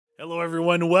Hello,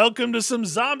 everyone. Welcome to some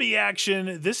zombie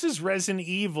action. This is Resident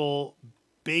Evil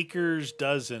Baker's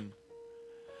Dozen.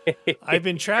 I've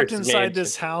been trapped inside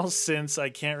this house since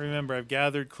I can't remember. I've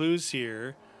gathered clues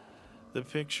here. The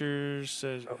picture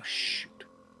says... Oh, shoot.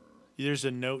 There's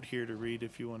a note here to read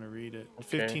if you want to read it.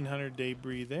 Okay. 1,500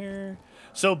 debris there.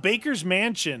 So, Baker's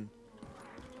Mansion.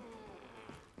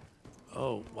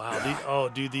 Oh, wow.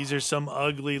 Dude, these are some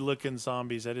ugly-looking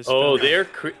zombies. They're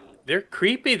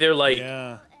creepy. They're like...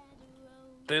 Yeah.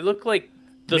 They look like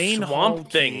the Main swamp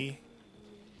thing. Key.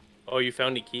 Oh, you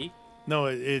found a key? No,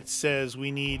 it says we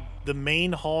need... The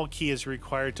main hall key is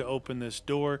required to open this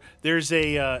door. There's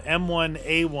a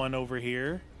M1A1 over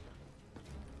here.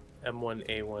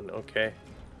 M1A1, okay.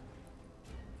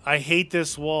 I hate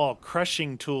this wall.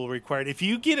 Crushing tool required. If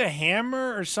you get a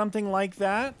hammer or something like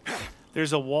that,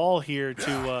 there's a wall here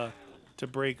to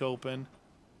break open.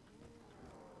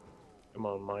 Come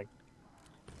on, Mike.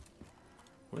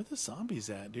 Where are the zombies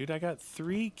at, dude? I got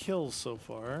 3 kills so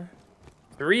far.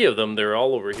 3 of them. They're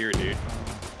all over here, dude.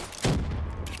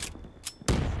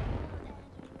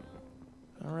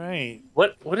 All right.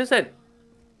 What is that?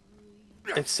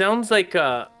 It sounds like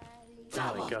oh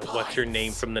my god, what's her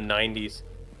name from the 90s?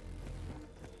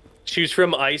 She was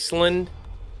from Iceland.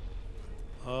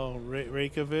 Oh,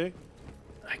 Reykjavik.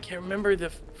 I can't remember her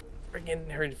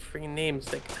friggin' name.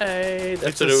 It's like, hey,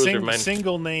 that's it's what it was.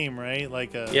 Single name, right?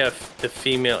 Like a... Yeah, the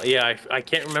female. Yeah, I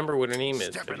can't remember what her name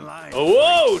is. Oh,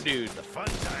 whoa, dude!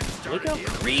 Look how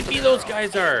creepy those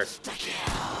guys are.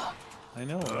 I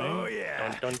know, right? Oh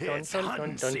yeah. Dun dun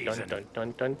dun dun dun dun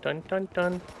dun dun dun dun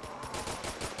dun.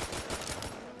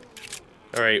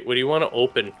 All right, what do you want to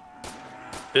open?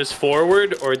 This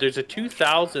forward, or there's a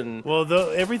 2,000? Well,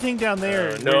 everything down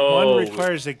there, no. one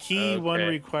requires a key, Okay. one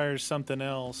requires something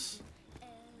else.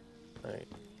 All right.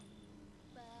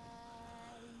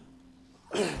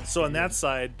 So on that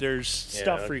side, there's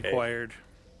stuff okay. required.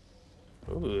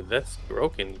 Ooh, that's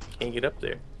broken. Can't get up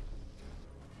there.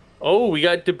 Oh, we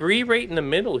got debris right in the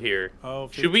middle here. Oh,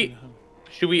 should we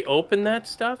open that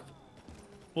stuff?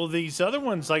 Well, these other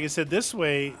ones, like I said, this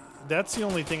way, that's the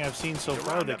only thing I've seen so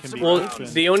far that can be Well, opened.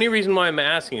 the only reason why I'm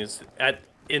asking is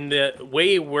in the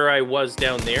way where I was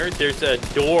down there's a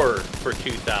door for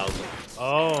 2,000.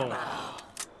 Oh.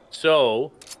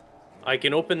 So, I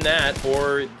can open that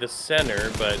or the center,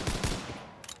 but...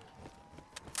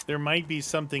 There might be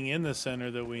something in the center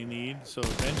that we need, so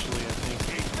eventually I think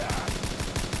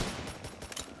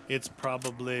it's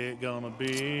probably gonna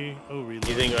be... Oh, reload.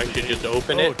 You think I should just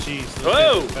open it? Oh, jeez.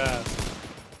 Whoa! Fast.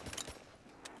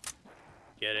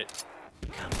 Get it.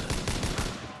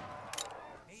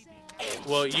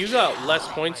 Well, you got less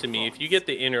points than me. If you get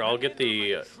the inner, I'll get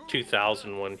the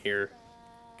 2,000 one here.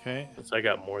 Okay. Since I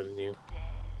got more than you.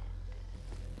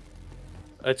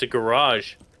 It's a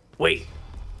garage. Wait,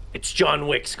 it's John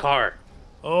Wick's car.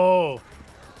 Oh,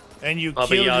 and you Baba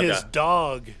killed Yaga. his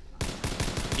dog.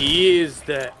 He is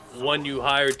the one you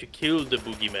hired to kill the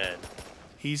boogeyman.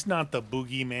 He's not the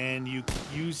boogeyman. You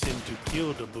use him to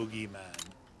kill the boogeyman.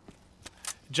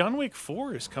 John Wick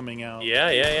 4 is coming out. Yeah.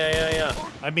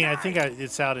 I mean, I think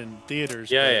it's out in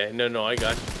theaters. Yeah. No, I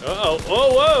got you. Uh-oh.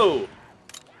 Oh, whoa!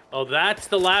 Oh, that's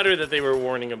the ladder that they were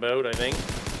warning about, I think.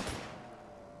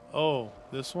 Oh,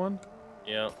 this one?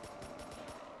 Yeah.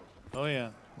 Oh,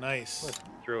 yeah. Nice. Let's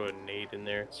throw a nade in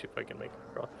there. See if I can make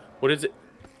it crawl. What is it?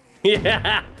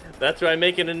 Yeah! That's why I'm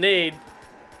making a nade.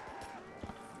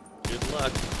 Good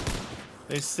luck.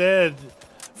 They said,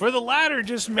 for the ladder,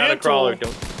 just Got a crawler,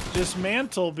 don't... Just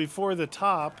mantle before the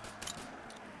top.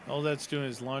 All that's doing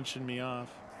is launching me off.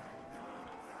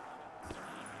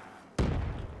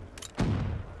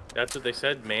 That's what they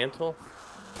said, mantle?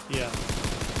 Yeah.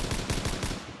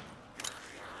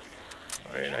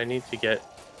 Alright, I need to get...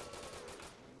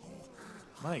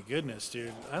 My goodness,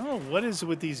 dude. I don't know what is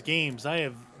with these games. I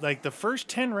have, like, the first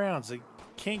 10 rounds, I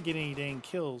can't get any dang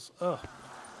kills. Ugh.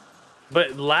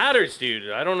 But ladders,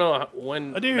 dude. I don't know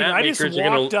when. Dude, I just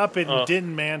walked up and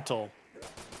didn't mantle.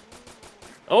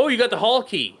 Oh, you got the hall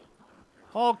key.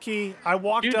 Hall key. I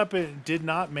walked Dude. up and did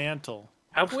not mantle.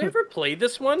 Have we ever played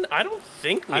this one? I don't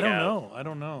think we have. I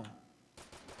don't know.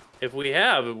 If we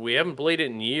have, we haven't played it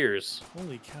in years.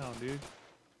 Holy cow, dude.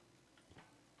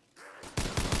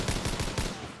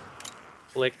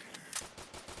 Click.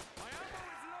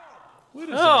 What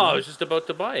is Oh, that? I was just about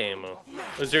to buy ammo.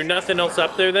 Was there nothing else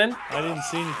up there then? I didn't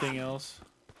see anything else.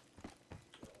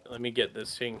 Let me get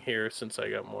this thing here since I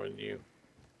got more than you.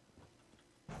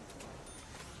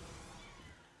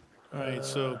 Alright,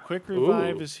 so quick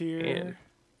revive is here. Man.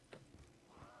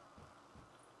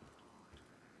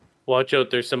 Watch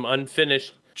out, there's some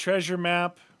unfinished... Treasure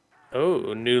map.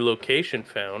 Oh, new location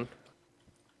found.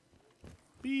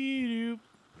 Beep.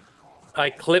 I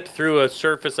clipped through a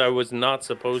surface I was not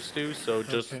supposed to, so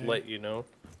just let you know.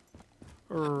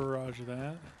 Roger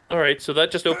that. All right, so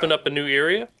that just opened up a new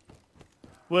area?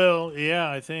 Well, yeah,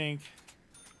 I think.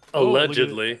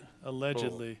 Allegedly.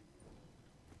 Allegedly.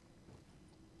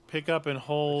 Pick up and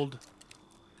hold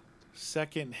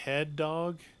second head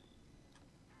dog.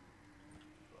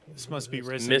 This must be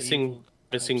Resident Evil.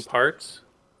 Missing parts?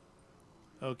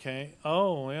 Okay.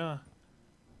 Oh, yeah.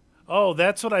 Oh,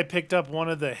 that's what I picked up, one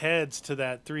of the heads to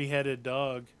that 3-headed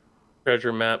dog.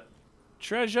 Treasure map.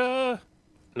 Treasure!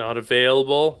 Not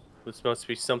available. This must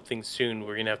be something soon.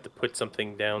 We're going to have to put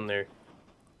something down there.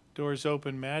 Doors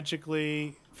open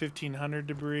magically. 1500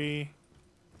 debris.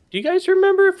 Do you guys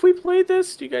remember if we played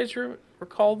this? Do you guys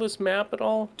recall this map at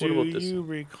all? Do what about this? you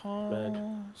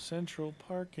recall Central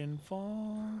Park in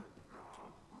fall?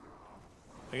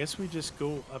 I guess we just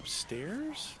go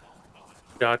upstairs?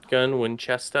 Shotgun,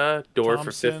 Winchester, door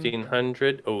Thompson. for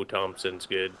 1500. Oh, Thompson's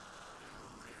good.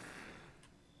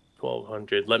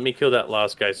 1200. Let me kill that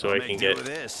last guy so I can get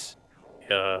this.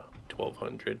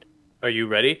 1200. Are you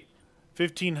ready?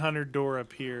 1500 door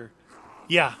up here.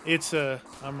 Yeah, it's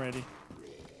I'm ready.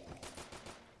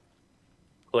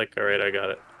 Click. All right, I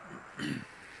got it. I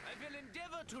will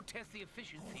endeavor to test the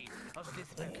efficiency of this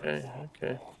method.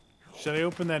 Okay. Should I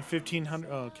open that 1500?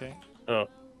 Oh, okay.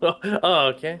 Oh,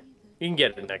 okay. You can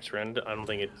get it next round. I don't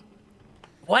think it's.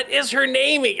 What is her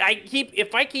name?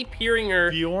 If I keep hearing her.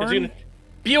 Bjorn?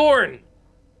 Bjorn.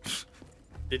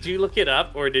 Did you look it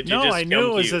up, or did you just? No, I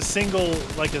knew it was compute? a single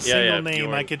name.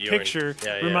 Bjorn, I could Bjorn. picture.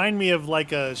 Yeah. Remind me of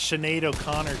like a Sinead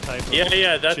O'Connor type. Of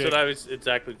Yeah. That's chick. what I was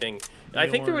exactly thinking. I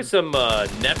think there was some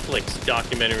Netflix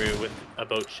documentary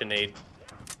about Sinead.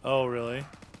 Oh, really?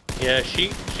 Yeah,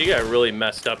 she got really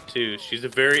messed up too.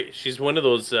 She's one of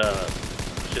those.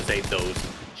 Should say those.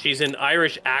 She's an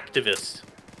Irish activist.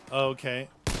 Okay.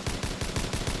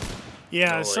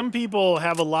 Yeah, some people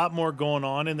have a lot more going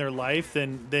on in their life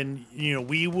than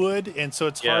we would, and so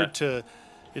it's hard to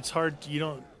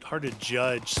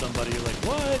judge somebody. You're like,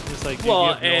 what? It's like, dude, you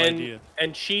have no idea.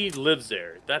 And she lives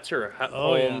there. That's her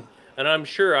Oh, home, yeah. and I'm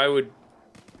sure I would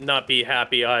not be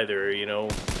happy either.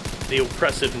 The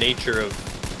oppressive nature of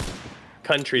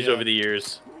countries over the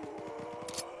years.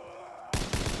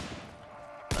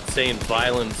 Not saying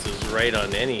violence is right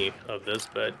on any of this,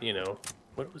 but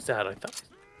what was that? I thought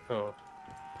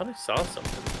I saw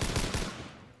something.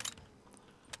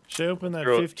 Should I open that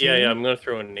 15? Yeah, I'm gonna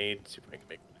throw a nade. See if I can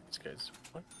make these guys.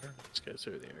 What are these guys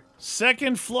over there?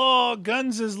 Second floor,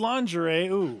 guns is lingerie.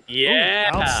 Ooh.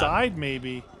 Yeah. Ooh, outside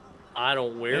maybe. I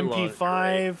don't wear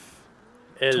MP5.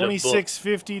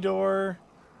 2650 door.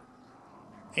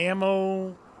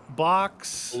 Ammo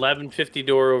box. 1150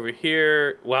 door over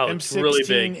here. Wow, it's really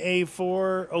big.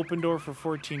 M16A4 open door for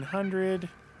 1400.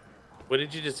 What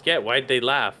did you just get? Why'd they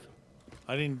laugh?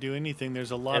 I didn't do anything.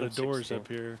 There's a lot of doors up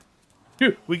here.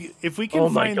 Phew. If we can Oh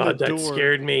my find god, the that door,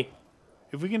 scared me.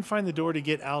 if we can find the door to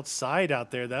get outside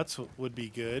out there, that's what would be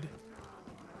good.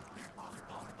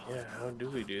 Yeah, how do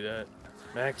we do that?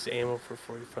 Max ammo for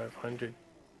 4500.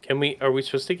 Are we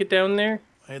supposed to get down there?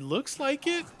 It looks like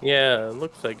it. Yeah, it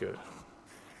looks like it.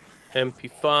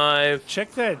 MP5.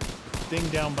 Check that thing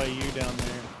down by you down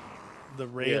there. The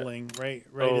railing, right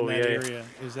in that area.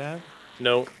 Is that?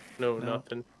 No,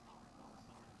 nothing.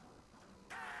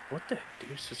 What the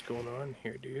deuce is going on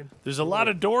here, dude? There's a lot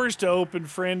of doors to open,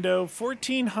 friendo.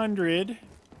 1400,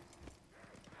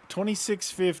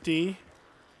 2650,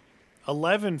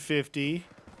 1150.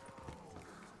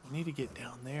 I need to get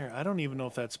down there. I don't even know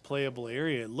if that's playable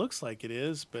area. It looks like it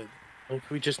is, but Like,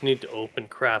 we just need to open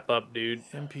crap up, dude.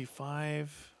 MP5.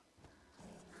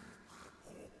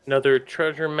 Another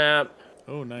treasure map.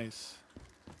 Oh, nice.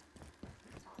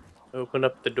 Open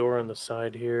up the door on the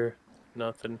side here.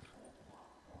 Nothing.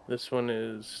 This one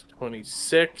is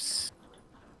 26.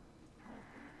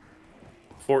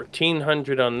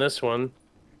 1400 on this one.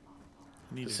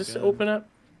 Does this open up?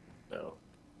 No.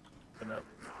 Open up.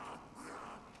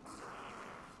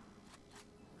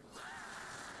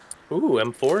 Ooh,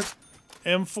 M4.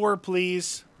 M4,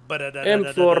 please.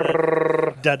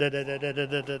 M4.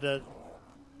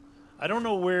 I don't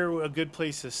know where a good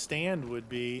place to stand would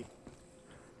be.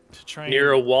 To try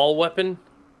Near a wall weapon?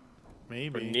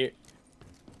 Maybe. Or near...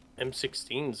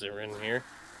 M16s are in here.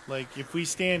 Like, if we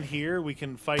stand here, we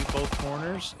can fight both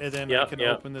corners, and then I can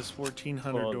open this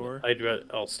 1400 door.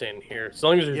 I'll stand here. As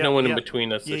long as there's no one in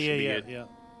between us, this should be good. Yeah.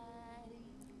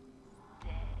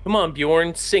 Come on,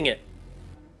 Bjorn, sing it.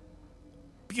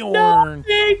 Bjorn!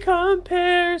 Nothing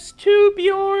compares to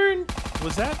Bjorn.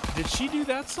 Was that... Did she do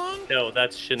that song? No,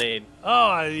 that's Sinead.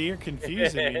 Oh, you're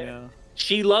confusing me now.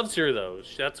 She loves her, though.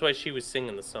 That's why she was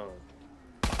singing the song.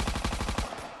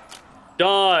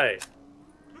 Die!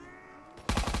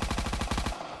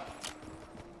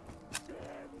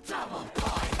 Double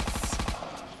points.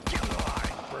 Get in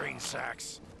line, brain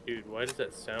sacks. Dude, why does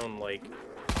that sound like...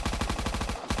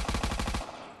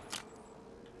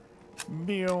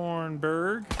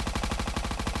 Bjornberg.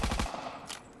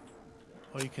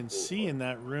 Oh, you can see in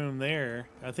that room there.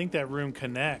 I think that room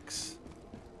connects.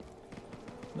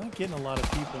 Not getting a lot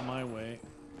of people my way.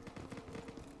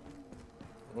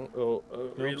 Nope,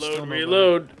 reload, still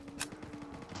reload.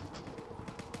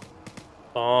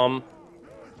 Bomb.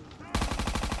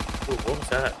 Ooh, what was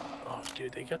that? Oh,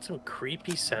 dude, they got some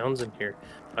creepy sounds in here.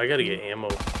 I gotta get ammo.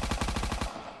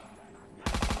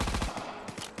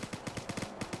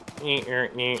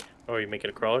 Oh, you making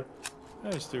a crawler?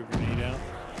 I just threw a grenade out.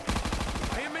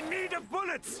 I am in need of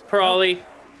bullets. Crawly.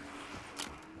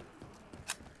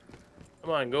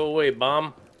 Come on, go away,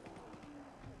 bomb.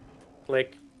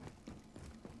 Click.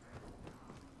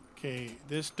 Okay,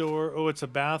 this door. Oh, it's a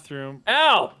bathroom.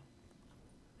 Ow!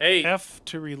 Hey. F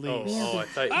to release. Oh, I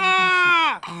thought.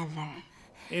 Ah!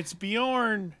 It's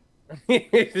Bjorn.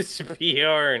 It's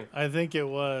Bjorn. I think it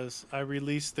was. I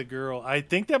released the girl. I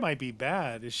think that might be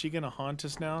bad. Is she gonna haunt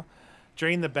us now?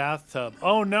 Drain the bathtub.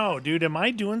 Oh no, dude! Am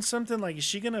I doing something? Like, is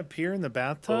she gonna appear in the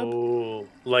bathtub? Oh,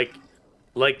 like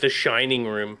the Shining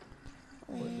room.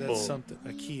 That's something.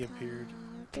 A key appeared.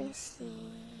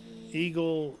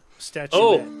 Eagle statuette.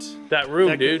 Oh, that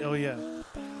room, dude. Oh yeah.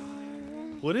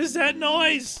 What is that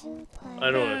noise?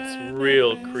 I don't know. It's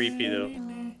real creepy though.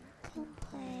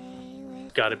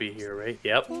 Gotta be here, right?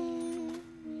 Yep.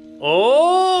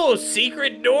 Oh,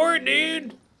 secret door,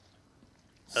 dude.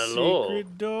 Hello.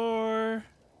 Secret door.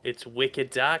 It's wicked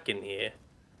dark in here.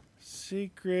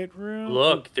 Secret room.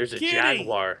 Look, there's a Kitty.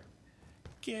 jaguar.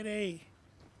 Kitty.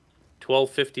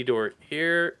 1250 door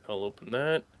here. I'll open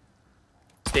that.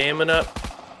 Stamina.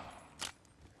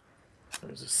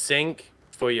 There's a sink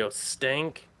for your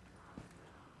stank.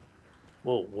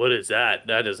 Whoa, what is that?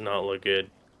 That does not look good.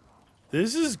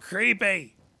 This is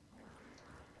creepy.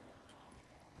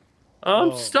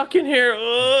 I'm Oh. stuck in here.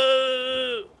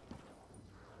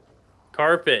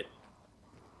 Carpet.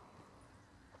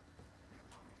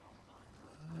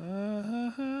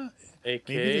 AK.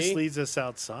 Maybe this leads us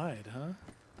outside, huh?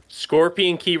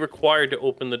 Scorpion key required to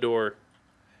open the door.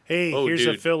 Hey, Oh, here's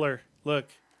a dude. filler. Look.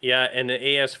 Yeah, and the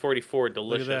AS-44, Look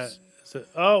delicious. at that.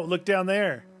 Oh, look down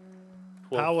there.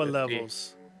 Power 1250.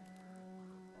 levels.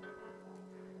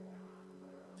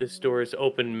 This door is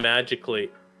open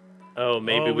magically. Oh,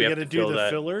 maybe we have gotta to do fill the that.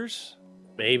 fillers.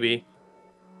 Maybe.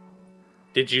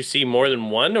 Did you see more than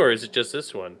one, or is it just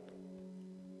this one?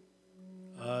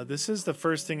 This is the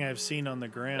first thing I've seen on the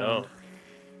ground. Oh.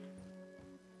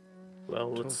 Well,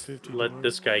 let's 1250 let door.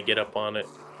 this guy get up on it,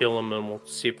 kill him, and we'll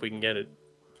see if we can get it.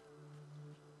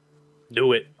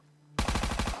 Do it.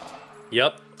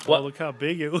 Yep. What? Oh, look how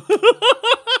big it was.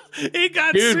 It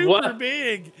got Dude, super what?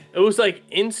 big. It was like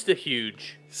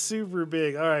insta-huge. Super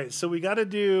big. All right, so we got to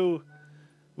do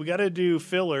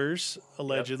fillers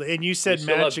allegedly. And you said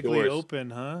still have magically doors. open,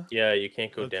 huh? Yeah, you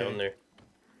can't go Okay. down there.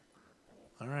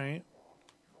 All right.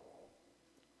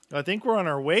 I think we're on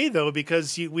our way though,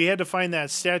 because we had to find that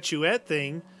statuette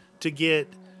thing to get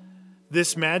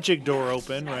this magic door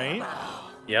open, right?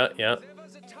 Yeah, yeah.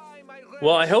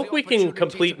 Well, I hope we can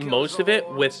complete most of it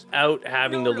without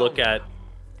having to look at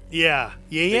Yeah,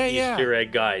 the yeah. Easter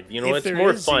egg guide. You know, If it's there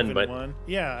more is fun, even but one.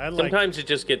 Yeah, I like. sometimes it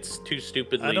just gets too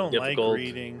stupidly I don't difficult. like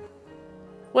reading.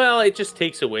 Well, it just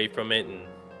takes away from it. And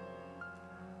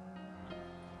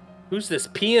who's this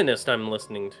pianist I'm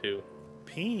listening to?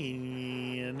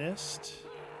 Pianist.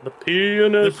 The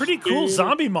pianist. They're pretty cool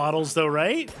zombie models, though,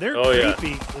 right? They're Oh, yeah.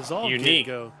 creepy as all Unique.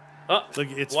 get go. Oh, Look,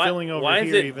 it's why- filling over why is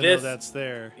here, it even this- though that's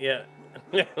there. Yeah.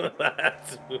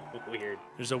 That's weird.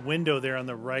 There's a window there on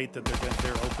the right that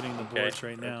they're opening the boards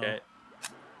right now. Okay.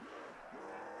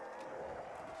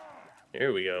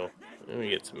 Here we go. Let me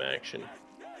get some action.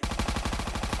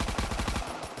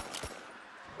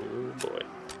 Oh boy.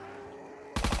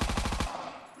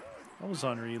 I was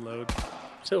on reload.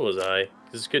 So was I.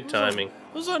 This is good timing.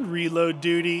 I was on reload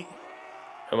duty.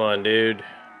 Come on, dude.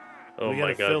 Oh We my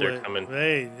gotta god, fill they're it. coming.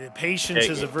 Hey, patience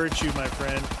Hey. is a virtue, my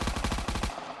friend.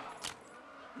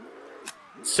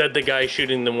 Said the guy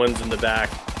shooting the ones in the back.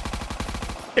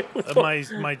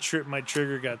 My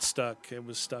trigger got stuck. It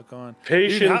was stuck on.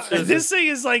 Patience Dude, is this thing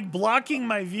is like blocking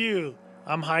my view.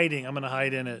 I'm hiding. I'm gonna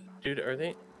hide in it. Dude, are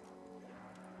they?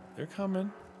 They're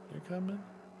coming. They're coming.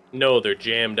 No, they're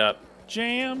jammed up.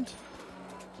 Jammed.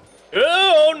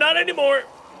 Oh, not anymore.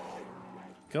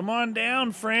 Come on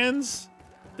down, friends.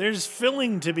 There's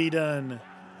filling to be done.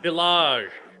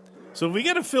 Village. So we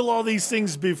got to fill all these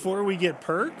things before we get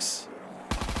perks?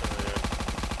 Oh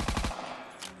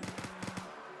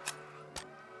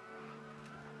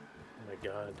my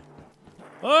god.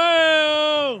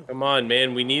 Oh! Come on,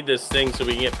 man. We need this thing so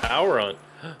we can get power on.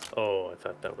 Oh, I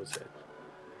thought that was it.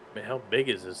 Man, how big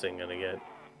is this thing gonna get?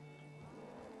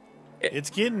 It's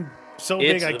getting so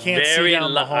big I can't see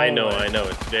down the hallway. I know.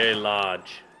 It's very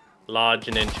large. Large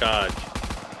and in charge.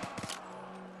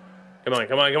 Come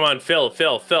on. Fill.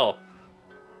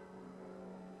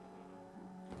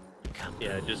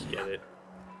 Yeah, just get it.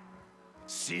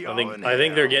 I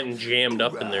think they're getting jammed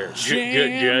up in there.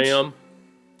 Jam.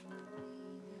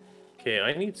 Okay,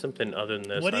 I need something other than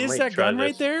this. What is that gun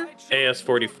right there?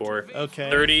 AS-44. Okay.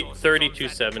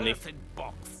 3270.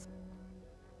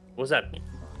 What's that?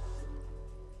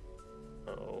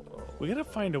 Oh. We gotta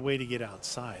find a way to get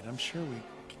outside. I'm sure we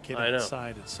can get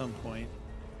outside at some point.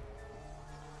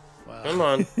 Wow. Come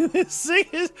on. This thing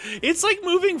is, it's like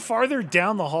moving farther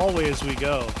down the hallway as we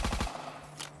go.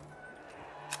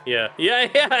 Yeah,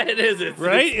 it is.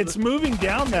 It's moving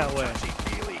down that way.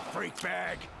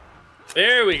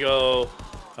 There we go.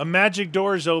 A magic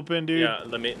door's open, dude. Yeah,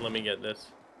 let me get this.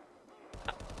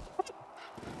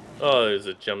 Oh, there's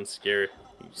a jump scare.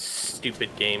 You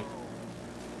stupid game.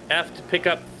 Have to pick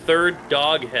up third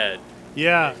dog head.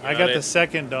 Yeah, I got the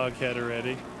second dog head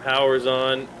already. Power's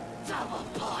on.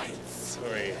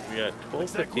 Alright, we got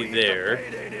 1250 there.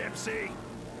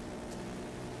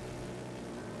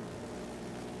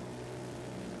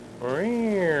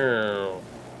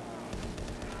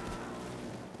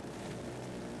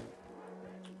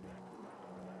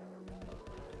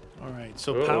 Alright,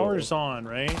 so power's on,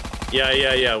 right?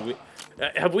 Yeah.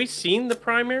 Have we seen the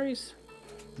primaries?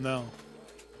 No.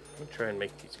 I'm try and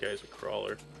make these guys a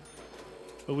crawler.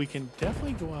 But we can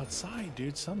definitely go outside,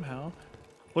 dude, somehow.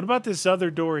 What about this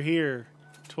other door here?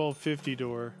 1250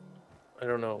 door. I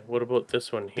don't know. What about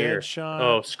this one here? Deadshot.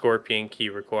 Oh, scorpion key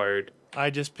required. I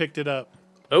just picked it up.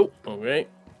 Oh, okay.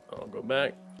 I'll go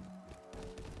back.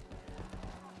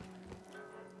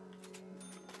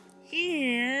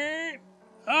 Here.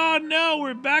 Oh no,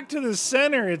 we're back to the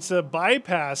center. It's a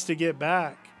bypass to get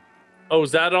back. Oh,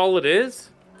 is that all it is?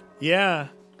 Yeah.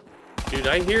 Dude,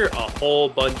 I hear a whole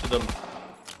bunch of them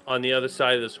on the other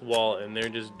side of this wall, and they're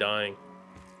just dying.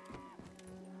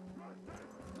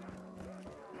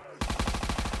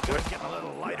 It's getting a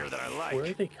little lighter than I like. Where are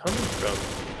they coming from?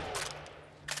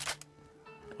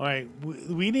 All right,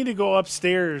 we need to go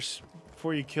upstairs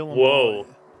before you kill them. Whoa.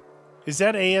 Is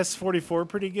that AS-44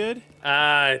 pretty good?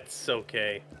 It's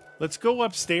okay. Let's go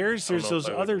upstairs. There's those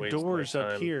I would other waste my doors up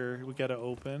time. here we got to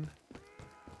open.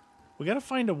 We got to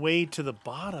find a way to the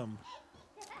bottom.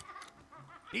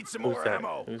 Need some more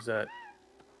ammo. Who's that?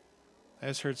 I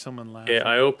just heard someone laugh. Okay,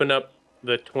 I open up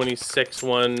the 26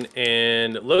 one,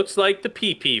 and it looks like the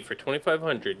PP for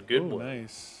 2,500. Good one.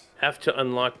 Nice. Have to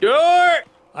unlock door.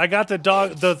 I got the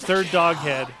third dog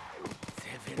head.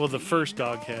 Well, the first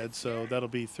dog head, so that'll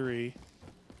be 3.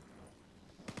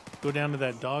 Go down to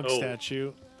that dog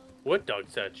statue. What dog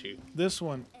statue? This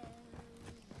one.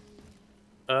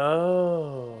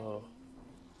 Oh.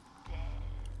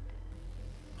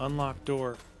 Unlock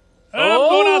door. Oh, I'm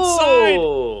going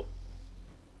outside.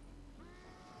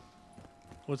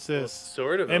 What's this?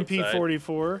 Sort of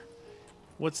MP44.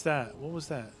 What's that? What was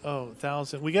that? Oh,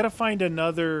 1,000. We got to find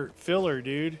another filler,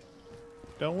 dude.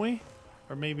 Don't we?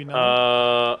 Or maybe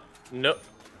not. No.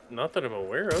 Not that I'm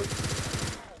aware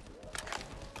of.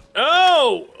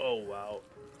 Oh! Oh, wow.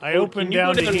 I opened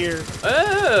down to here.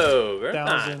 Oh,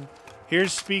 1,000.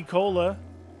 Here's Speed Cola.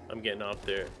 I'm getting off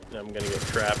there. I'm going to get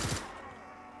trapped.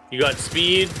 You got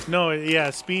speed? No, yeah,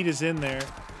 speed is in there.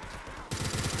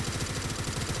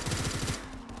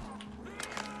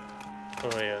 Oh,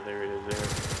 yeah, there it is there.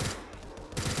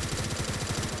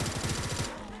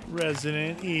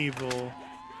 Resident Evil.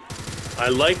 I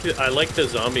like the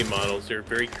zombie models. They're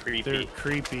very creepy. They're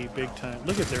creepy, big time.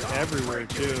 Look at they're everywhere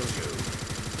too.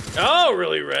 Oh,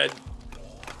 really red.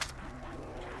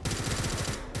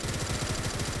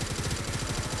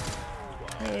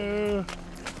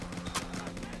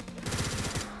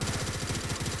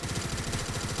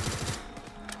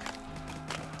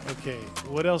 Okay,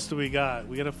 what else do we got?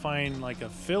 We gotta find like a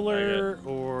filler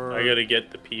or I gotta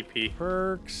get the PP.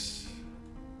 Perks.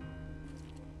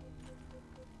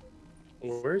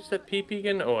 Where's that PP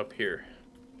again? Oh, up here.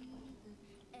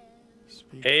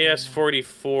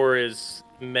 AS-44 is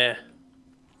meh.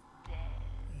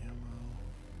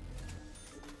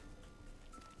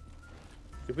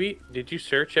 Did you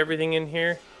search everything in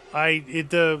here?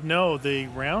 No, the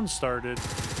round started.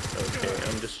 Okay,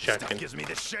 I'm just Stuff checking. gives me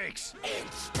the shakes.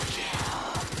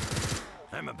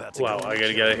 I'm about to Wow, go I on gotta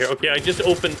a get out of here. killing Okay, I spree. just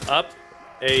opened up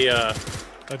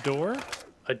A door?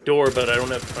 a door, but I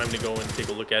don't have time to go and take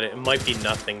a look at it. It might be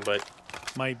nothing, but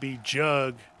Might be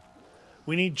Jug.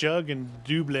 We need Jug and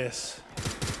Dubless.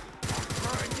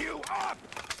 Burn you up!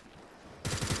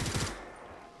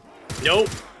 nope.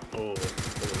 Oh, look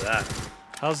at that.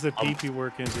 How's the PP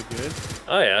working? Is it good?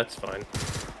 Oh yeah, it's fine.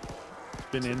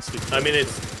 Been instant. I mean,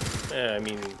 it's. I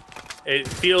mean, it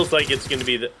feels like it's gonna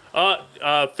be the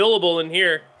fillable in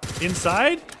here.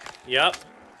 Inside? Yep.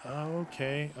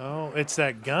 Okay. Oh, it's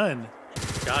that gun.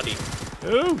 Got him.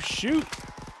 Oh, shoot.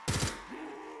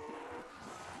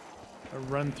 I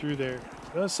run through there.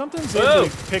 Something's able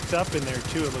to be picked up in there,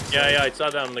 too, it looks Yeah, like. yeah, I saw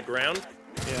that on the ground.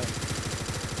 Yeah.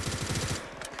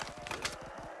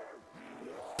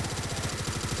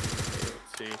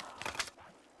 Let's see.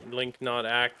 Link not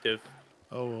active.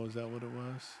 Oh, is that what it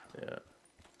was? Yeah.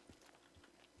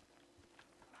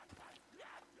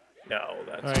 No,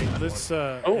 that's. All right, let's.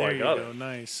 Oh, there I you got go. it.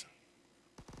 Nice.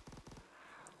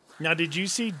 Now, did you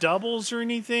see doubles or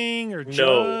anything, or No.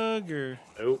 Jug, or?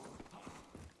 Nope.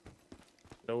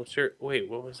 No, sir. Wait,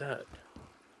 what was that?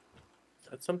 Is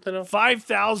that something else?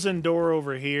 5,000 door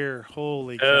over here.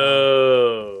 Holy cow.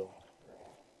 Oh.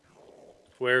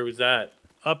 Where was that?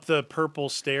 Up the purple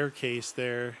staircase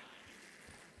there.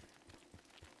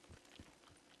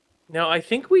 Now, I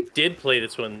think we did play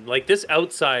this one. Like, this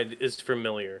outside is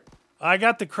familiar. I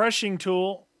got the crushing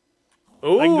tool.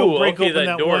 Oh, I can go break okay, open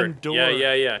that that door. one door. Yeah,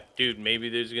 yeah, yeah. Dude, maybe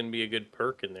there's going to be a good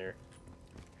perk in there.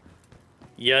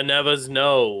 You never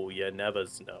know. You never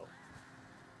know.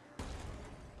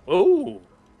 Oh.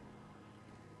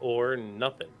 Or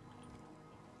nothing.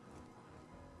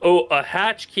 Oh, a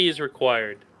hatch key is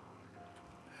required.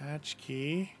 Hatch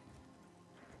key.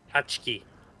 Hatch key.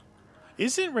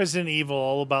 Isn't Resident Evil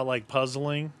all about like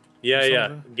puzzling? Yeah, or yeah.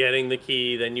 something? Getting the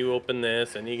key, then you open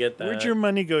this, and you get that. Where'd your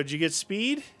money go? Did you get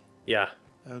speed? Yeah.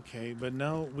 Okay, but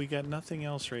no, we got nothing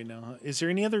else right now. Huh? Is there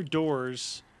any other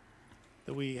doors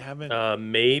that we haven't?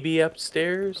 Maybe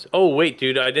upstairs? Oh, wait,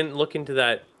 dude. I didn't look into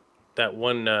that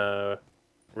one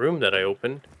room that I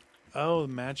opened. Oh, the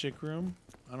magic room?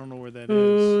 I don't know where that is.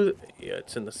 Ooh, yeah,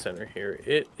 it's in the center here.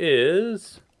 It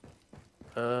is...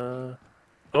 oh.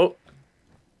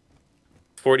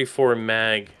 44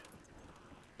 mag.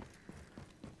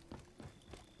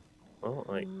 Oh,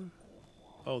 like...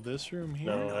 Oh, this room here?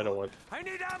 No, I don't want... I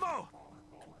need ammo!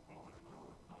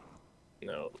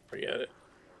 No, forget it.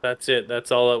 That's it.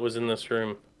 That's all that was in this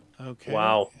room. Okay.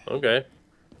 Wow. Okay.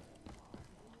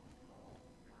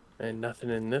 And nothing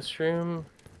in this room.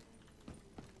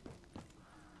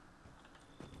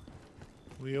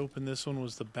 We opened this one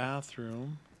was the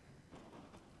bathroom.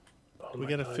 Oh We my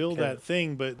got to God, fill Ken. that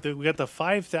thing, but we got the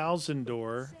 5,000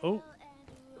 door. Oh,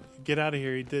 get out of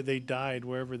here. They died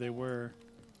wherever they were.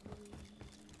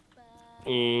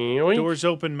 Yoink. Doors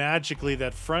open magically,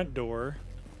 that front door.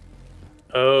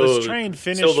 Oh, Let's try and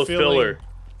finish so the filling filler.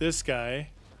 this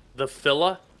guy. The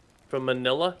filla from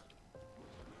Manila.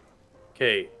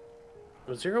 Okay.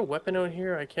 Was there a weapon out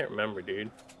here? I can't remember, dude.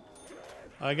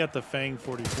 I got the Fang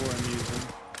 44 I'm using.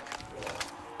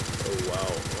 Oh, wow.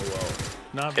 Oh, wow.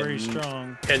 Not very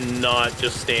strong. Cannot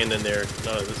just stand in there.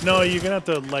 No, you're going to have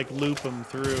to, like, loop them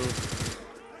through.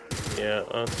 Yeah,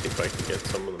 I'll see if I can get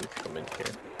some of them to come in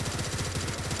here.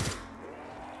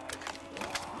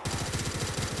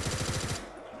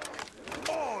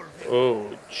 Oh,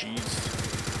 jeez.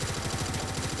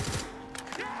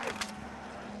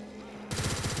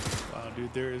 Wow,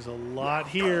 dude, there is a lot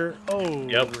here. Oh,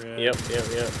 Yep, Red. yep.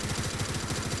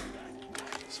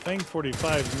 This Fang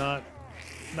 45 is not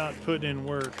putting in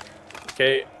work.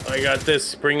 Okay, I got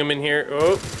this. Bring them in here.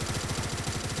 Oh.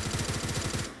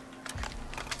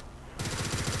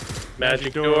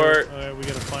 Magic door. All right, we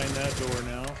got to find that door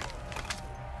now.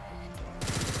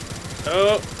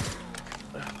 Oh.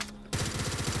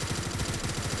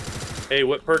 Hey,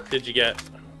 what perk did you get?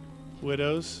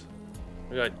 Widows.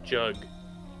 I got Jug.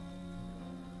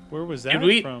 Where was that Did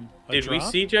we from? A did we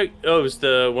drop? see Jug? Oh, it was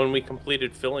the one we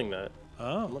completed filling that.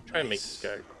 Oh, I'm gonna try and make nice.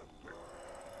 this guy.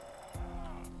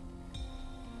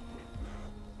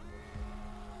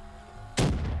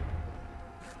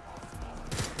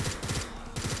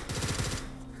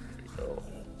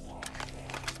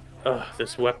 Ugh,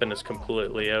 this weapon is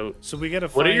completely out. So we got to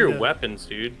find What are your a weapons,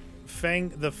 dude?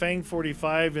 the Fang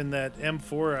 45 and that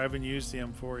M4. I haven't used the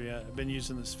M4 yet. I've been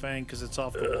using this Fang because it's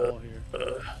off the wall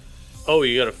here. Oh,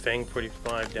 you got a Fang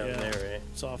 45 down Yeah. there, eh?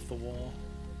 It's off the wall.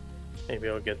 Maybe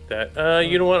I'll get that.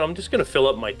 You know what? I'm just gonna fill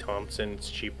up my Thompson. It's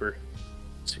cheaper.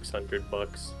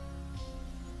 $600.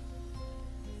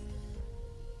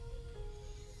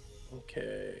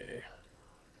 Okay.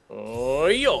 Oh,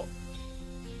 yo.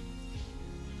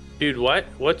 Dude, what?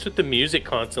 What's with the music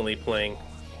constantly playing?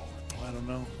 I don't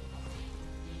know.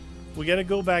 We got to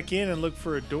go back in and look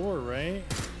for a door, right?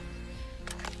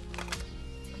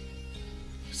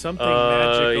 Something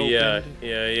magic opened.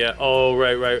 Yeah. Oh,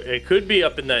 right. It could be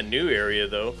up in that new area,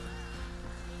 though.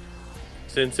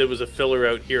 Since it was a filler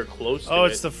out here close to it. Oh,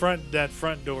 it's the front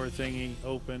door thingy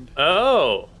opened.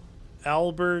 Oh.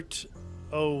 Albert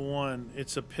 01.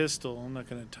 It's a pistol. I'm not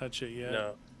going to touch it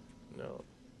yet. No.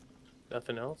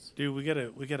 Nothing else? Dude, we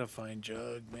gotta find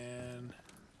Jug, man.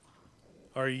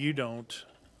 Or you don't.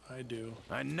 I do.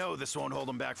 I know this won't hold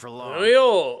him back for long. Oh,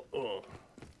 yo. Oh.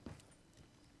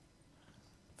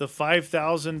 The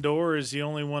 5,000 door is the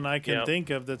only one I can think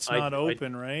of that's not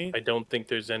open, right? I don't think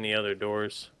there's any other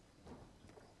doors.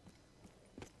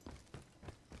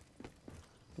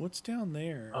 What's down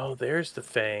there? Oh, there's the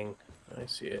Fang. I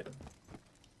see it.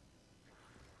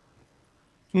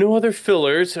 No other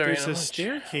fillers. There's a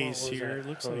staircase here. It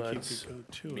looks like you could go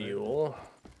to Mule.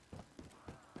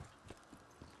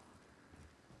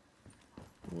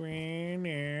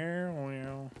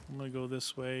 I'm gonna go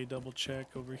this way. Double check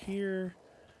over here.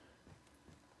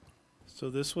 So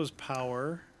this was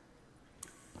power.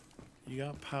 You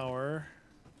got power.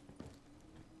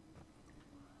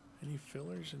 Any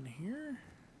fillers in here?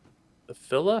 The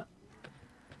filler?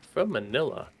 From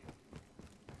Manila.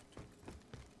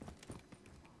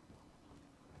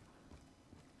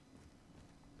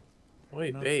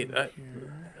 Wait, that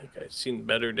I've seen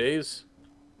better days.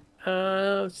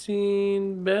 I've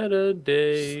seen better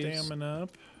days. Stamina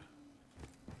up.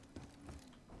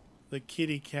 The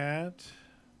kitty cat.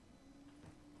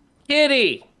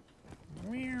 Kitty!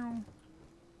 Meow.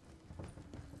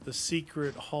 The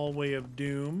secret hallway of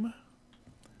doom.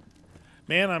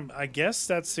 Man, I guess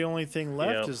that's the only thing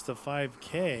left is the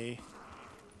 5K.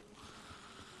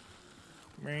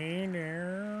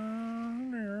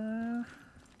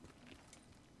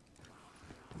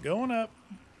 Going up.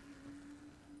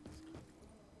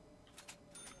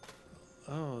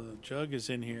 Oh, the jug is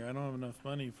in here. I don't have enough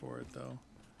money for it, though.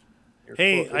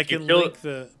 Hey, I can link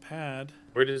the pad.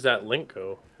 Where does that link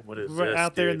go? What is right this,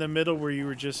 out there in the middle where you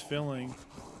were just filling.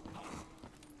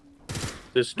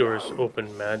 This door's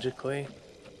open magically.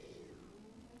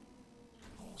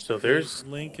 So there's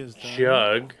link is done.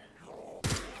 Jug.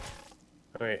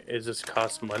 Alright, is this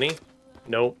cost money?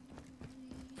 Nope.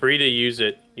 Free to use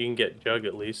it. You can get Jug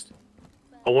at least.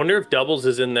 I wonder if Doubles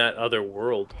is in that other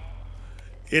world.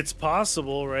 It's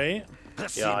possible, right?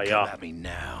 Let's see him come at me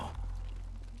now.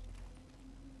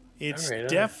 It's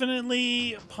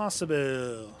definitely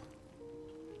possible.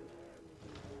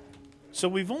 So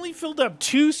we've only filled up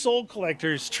 2 soul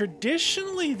collectors.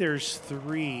 Traditionally, there's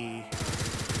 3.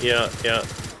 Yeah.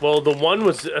 Well, the one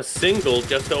was a single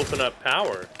just to open up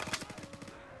power.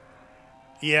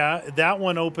 Yeah, that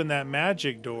one opened that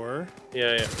magic door.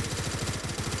 Yeah.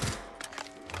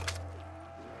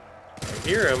 I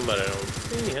hear him, but I don't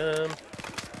see him.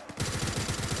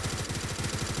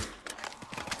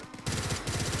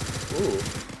 Ooh.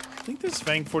 I think this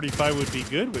Fang 45 would be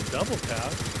good with double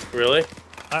tap. Really?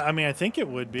 I mean, I think it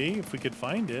would be if we could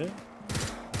find it.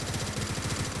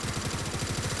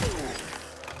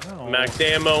 Oh. Max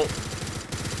ammo.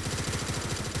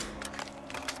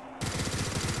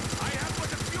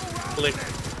 Click.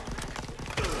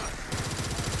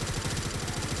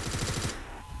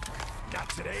 Not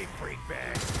today, freak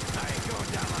bag. I ain't going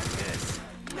down like this.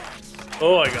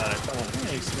 Oh, I got it. Oh,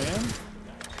 nice, man.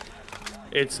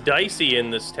 It's dicey in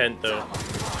this tent, though.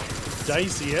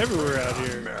 Dicey everywhere out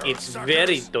here. It's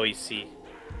very dicey.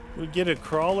 We get a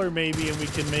crawler maybe, and we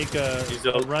can make a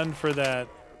run for that.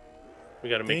 We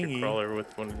gotta make a crawler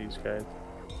with one of these guys.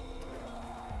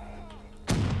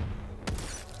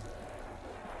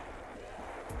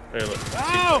 Hey, look.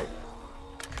 Ow!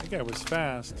 That guy was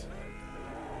fast.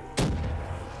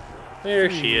 There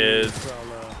she is.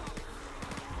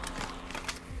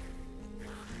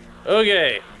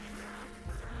 Okay.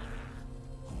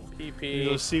 PP.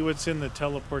 You'll see what's in the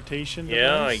teleportation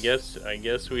device? Yeah, I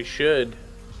guess we should.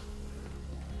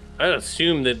 I'd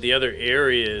assume that the other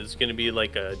area is going to be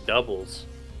like a doubles.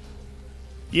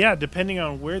 Yeah, depending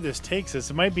on where this takes us.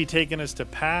 It might be taking us to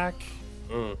pack.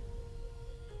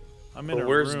 I'm in a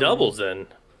where's room. doubles then?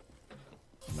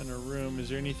 I'm in a room. Is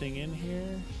there anything in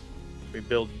here? We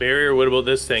build barrier. What about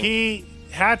this thing? Key.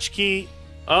 Hatch key.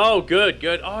 Oh, good.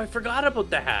 Oh, I forgot about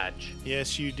the hatch.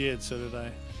 Yes, you did. So did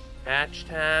I. Hatch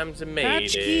times made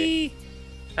hatch key.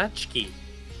 Hatch key.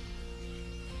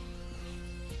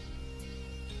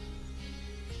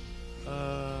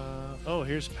 Oh,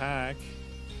 here's pack.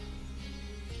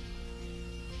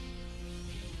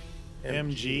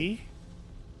 MG?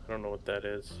 I don't know what that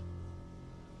is.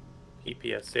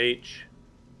 PPSH.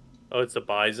 Oh, it's a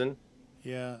Bison.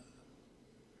 Yeah.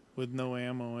 With no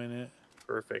ammo in it.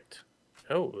 Perfect.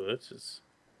 Oh, this is...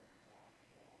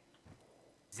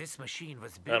 This machine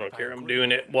was built I don't by care. a I'm good doing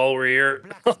man, it while we're here.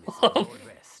 blacksmith in the Old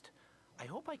West. I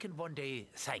hope I can one day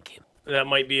thank him. That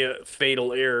might be a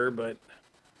fatal error, but...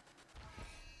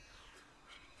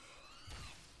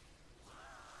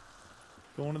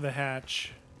 Going to the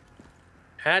hatch.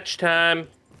 Hatch time.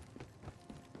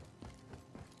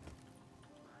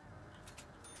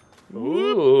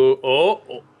 Ooh.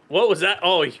 Oh. What was that?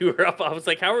 Oh, you were up. I was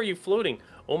like, how are you floating?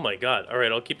 Oh my god. All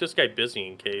right, I'll keep this guy busy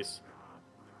in case.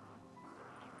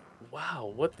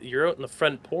 Wow, what? You're out in the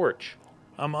front porch.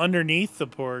 I'm underneath the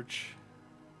porch.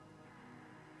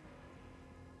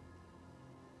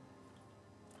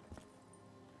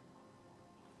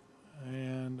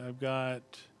 And I've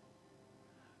got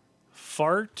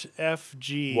Fart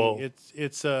FG. Whoa.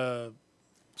 It's a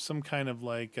some kind of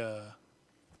like a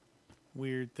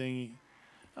weird thing.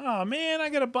 Oh man, I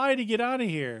gotta buy to get out of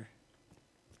here.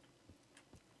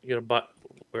 You gotta buy.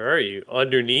 Where are you?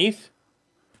 Underneath?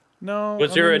 No.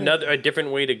 Was I'm there in a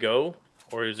different way to go,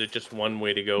 or is it just one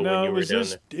way to go No, when you it were was down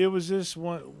this. there? It was this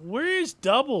one. Where is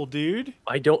Double, dude?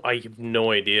 I have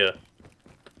no idea.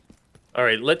 All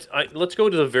right, let's go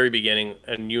to the very beginning,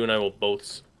 and you and I will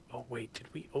both. Oh wait, did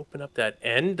we open up that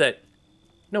end?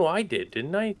 No, I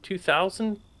didn't I?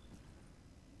 2000.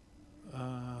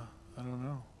 I don't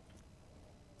know.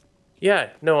 Yeah,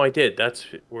 no, I did. That's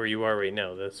where you are right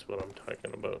now. That's what I'm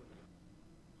talking about.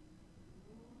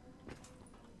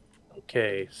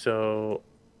 Okay, so...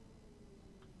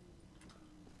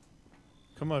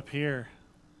 Come up here.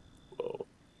 Whoa.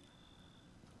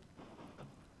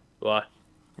 What?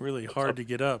 Really hard to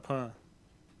get up, huh?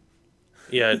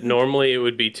 Yeah, normally it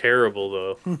would be terrible,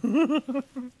 though.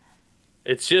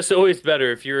 It's just always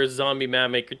better if you're a zombie map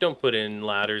maker. Don't put in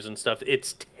ladders and stuff.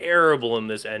 It's terrible in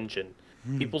this engine.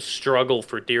 People struggle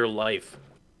for dear life.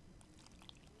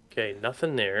 Okay,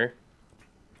 nothing there.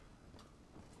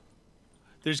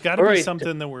 There's got to be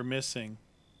something that we're missing.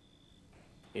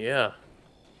 Yeah.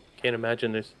 Can't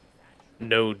imagine there's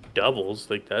no doubles.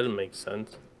 Like, that doesn't make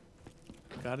sense.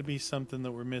 Got to be something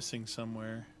that we're missing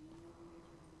somewhere.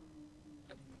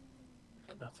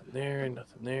 Nothing there,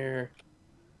 nothing there.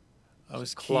 I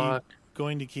was clock.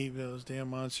 Going to keep those damn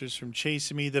monsters from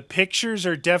chasing me. The pictures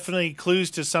are definitely clues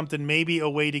to something, maybe a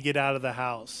way to get out of the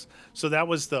house. So that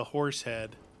was the horse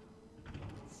head.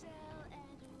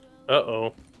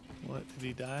 Uh-oh. What? Did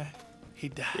he die? He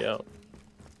died. Yeah.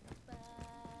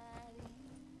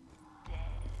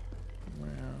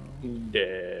 Well,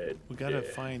 Dead. we gotta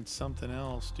find something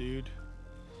else, dude.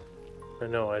 I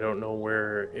know, I don't know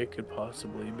where it could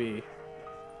possibly be.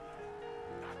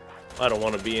 I don't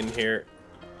want to be in here.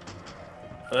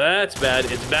 That's bad.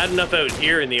 It's bad enough out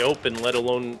here in the open, let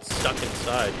alone stuck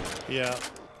inside. Yeah.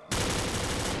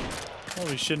 Well,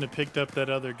 we shouldn't have picked up that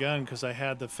other gun because I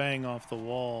had the fang off the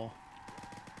wall.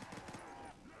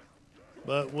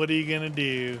 But what are you gonna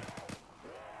do?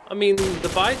 I mean,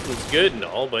 the Bison's good and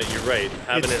all, but you're right.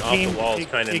 Having it off the wall is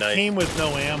kind of nice. It came with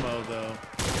no ammo, though.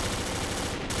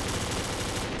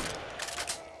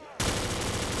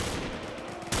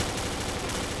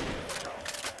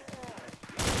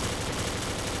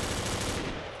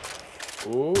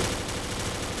 Ooh.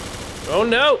 Oh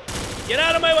no! Get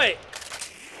out of my way!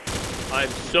 I'm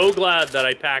so glad that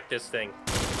I packed this thing.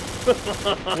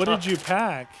 What did you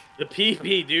pack? The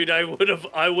PP, dude. I would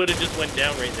have just went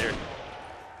down right there.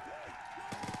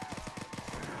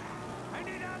 I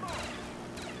need ammo.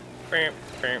 Bam,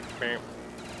 bam, bam.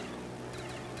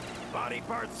 Body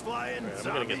parts flying. Right, I'm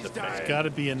gonna get Zombies the dying. There's got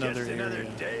to be another Just another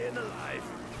area. day in the life.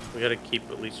 We gotta keep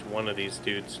at least one of these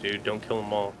dudes, dude. Don't kill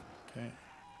them all. Okay.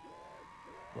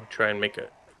 We'll try and make a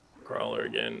crawler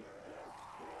again.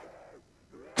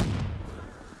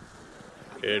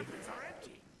 Good.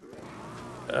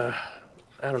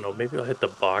 I don't know. Maybe I'll hit the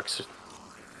box.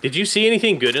 Did you see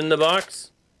anything good in the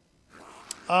box?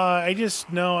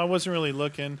 No, I wasn't really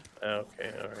looking.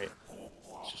 Okay, all right.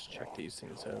 Let's just check these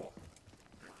things out.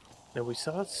 Now we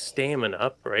saw stamina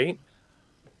up, right?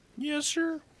 Yes,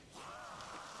 sir.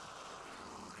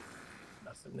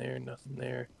 Nothing there, nothing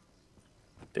there.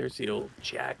 There's the old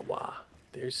Jaguar.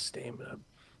 There's stamina.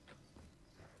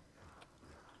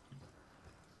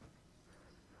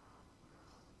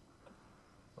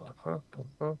 Uh-huh.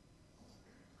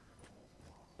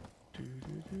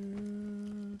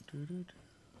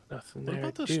 Nothing there. What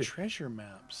about those Dude, treasure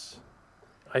maps?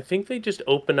 I think they just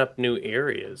open up new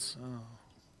areas. Oh.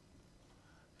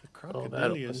 The Oh,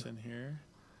 that crocodilius in here.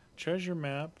 Treasure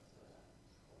map.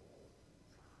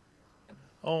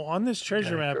 Oh, on this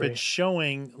treasure Yeah, map, great. it's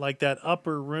showing like that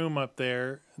upper room up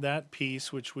there, that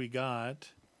piece which we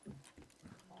got.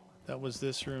 That was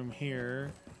this room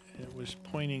here. It was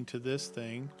pointing to this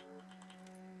thing,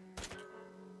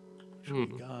 which we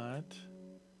got.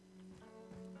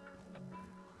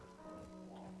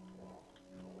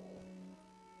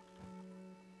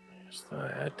 There's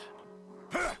that.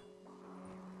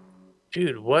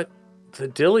 Dude, what? The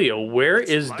Dilio, where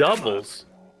is doubles?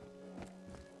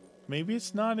 Maybe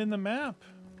it's not in the map.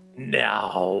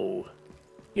 No.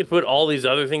 You put all these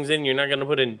other things in, you're not going to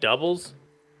put in doubles?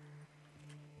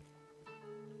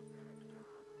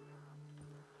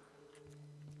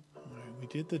 All right, we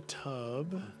did the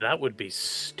tub. That would be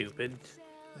stupid.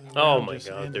 The Oh round my just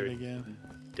god, ended they're again.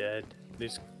 dead.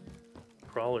 These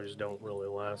crawlers don't really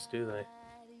last, do they?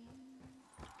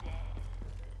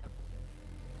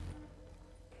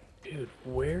 Dude,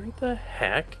 where the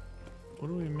heck? What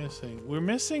are we missing? We're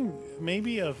missing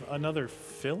maybe another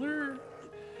filler?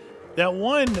 That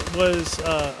one was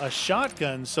a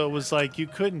shotgun, so it was like you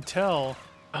couldn't tell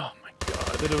Oh my god.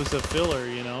 that it was a filler,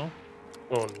 you know?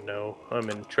 Oh no,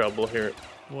 I'm in trouble here.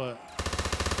 What?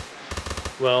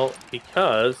 Well,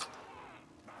 because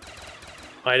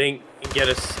I didn't get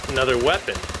another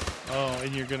weapon. Oh,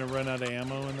 and you're going to run out of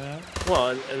ammo in that? Well,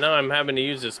 and now I'm having to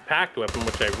use this packed weapon,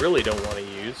 which I really don't want to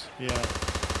use. Yeah.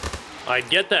 I'd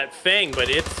get that fang, but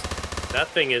that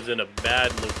thing is in a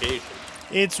bad location.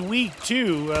 It's weak,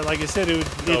 too. Like I said,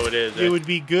 it would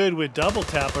be good with double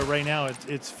tap, but right now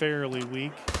it's fairly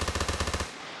weak.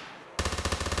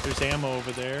 There's ammo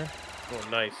over there. Oh,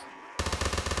 nice.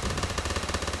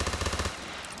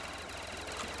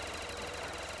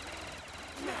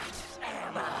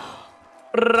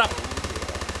 Ammunition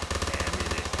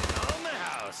on the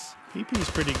house. PP's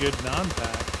pretty good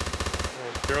non-pack.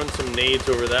 Throwing some nades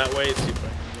over that way, see if I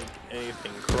can make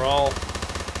anything crawl.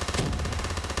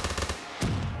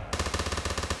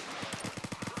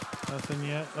 Nothing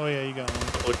yet? Oh, yeah, you got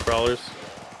one. Wood crawlers.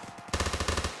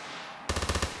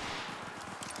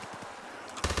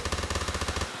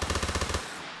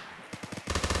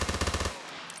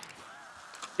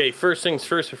 Okay, first things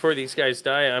first, before these guys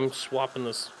die, I'm swapping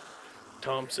this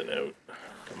Thompson out.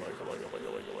 Come on, come on, come on, come on,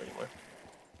 come on, come on.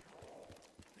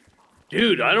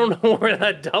 Dude, I don't know where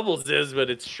that doubles is, but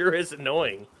it sure is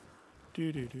annoying.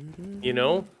 You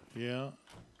know? Yeah.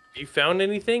 You found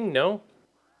anything? No?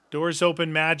 Doors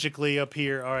open magically up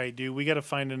here. All right, dude, we got to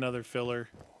find another filler.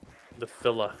 The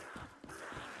filla.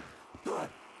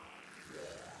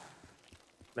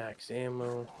 Max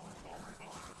ammo.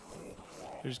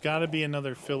 There's got to be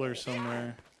another filler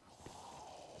somewhere.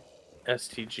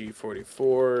 STG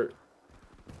 44.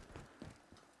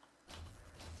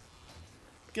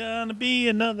 Gonna be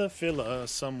another filler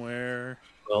somewhere.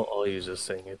 Well, I'll use this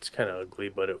thing. It's kind of ugly,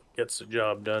 but it gets the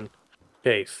job done.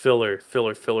 Okay, filler,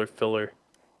 filler, filler, filler.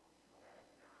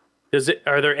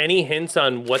 Are there any hints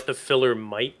on what the filler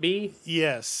might be?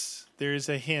 Yes, there's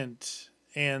a hint,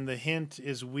 and the hint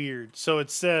is weird. So it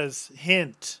says,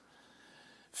 hint,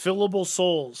 fillable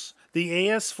souls. The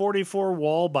AS-44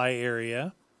 wall by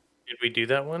area. Did we do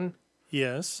that one?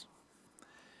 Yes.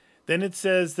 Then it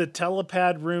says the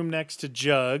telepad room next to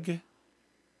Jug.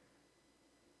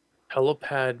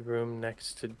 Helipad room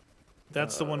next to...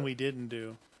 That's the one we didn't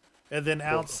do. And then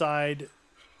outside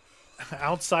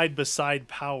beside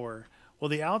power. Well,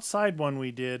 the outside one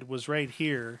we did was right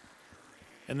here.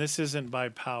 And this isn't by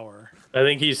power. I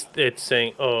think it's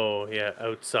saying, oh, yeah,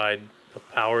 outside the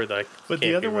power. But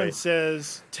the other one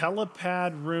says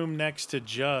telepad room next to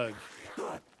Jug.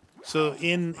 So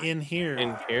in here.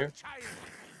 In here?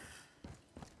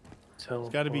 There's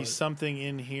got to be something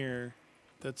in here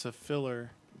that's a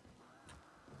filler.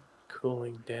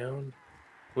 Cooling down.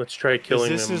 Let's try killing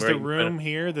them. This is the room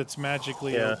here that's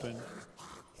magically open.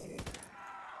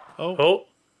 Oh. Oh.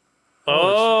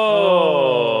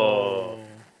 Oh.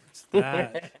 It's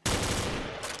that.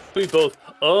 We both.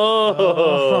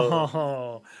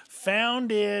 Oh.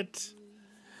 Found it.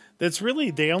 That's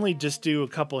really, they only just do a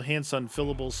couple hints on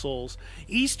fillable souls.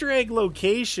 Easter egg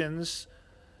locations.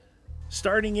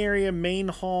 Starting area, main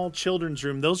hall, children's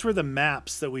room. Those were the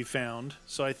maps that we found.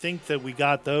 So I think that we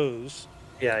got those.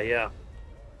 Yeah, yeah.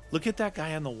 Look at that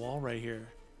guy on the wall right here.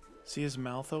 See his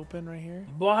mouth open right here?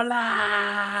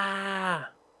 Voila!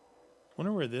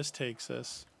 Wonder where this takes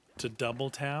us. To double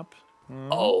tap?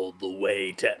 All the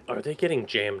way to... Are they getting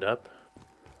jammed up?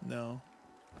 No.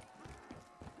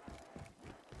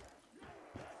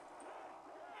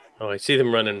 Oh, I see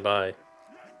them running by.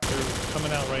 They're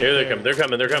coming out right Here there. they come. They're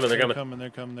coming. They're coming. They're coming. They're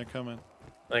coming. They're coming.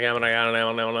 Here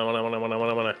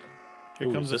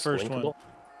Here comes the first one.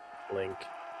 Link.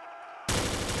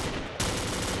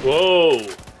 Whoa.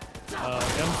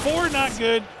 M4, not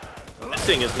good. This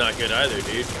thing is not good either,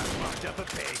 dude. Bumped up a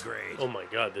pay grade. Oh my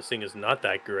god, this thing is not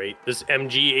that great. This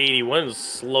MG81 is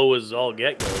slow as all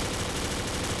get go.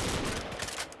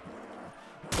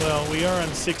 Well, we are on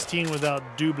 16 without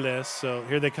doubles, so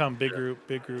here they come. Big group,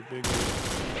 big group, big group.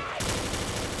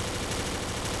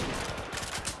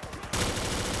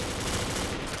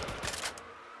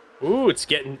 Ooh, it's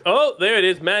getting... Oh, there it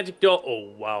is. Magic doll.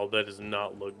 Oh, wow. That does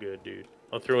not look good, dude.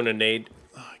 I'll throw in a nade.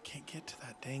 Oh, I can't get to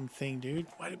that dang thing, dude.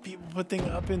 Why do people put things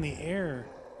up in the air?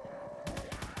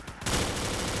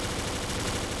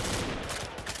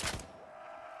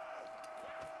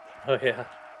 Oh, yeah.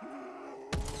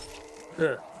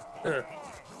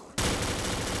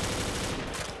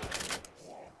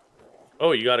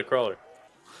 Oh, you got a crawler.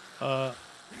 That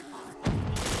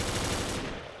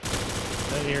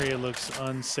area looks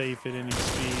unsafe at any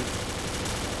speed.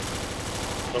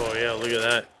 Oh, yeah, look at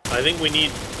that. I think we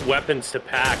need weapons to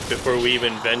pack before we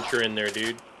even venture in there,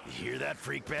 dude. You hear that,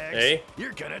 freak bags? Hey?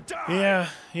 You're gonna die. Yeah,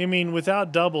 I mean,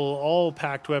 without double, all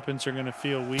packed weapons are going to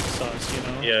feel weak sauce, you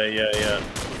know? Yeah.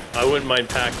 I wouldn't mind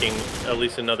packing at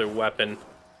least another weapon.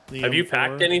 The Have you M4.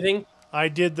 packed anything? I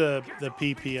did the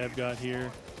PP I've got here.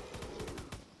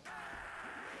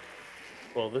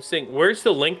 Well, this thing... Where's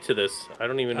the link to this? I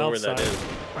don't even know where that is.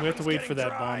 We have to wait for that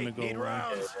Dry. bomb to go Need away.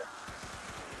 rounds.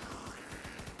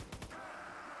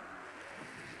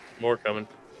 More coming.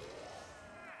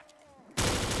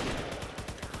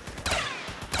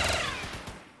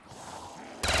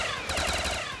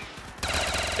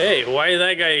 Hey, why is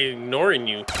that guy ignoring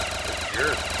you?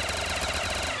 Sure.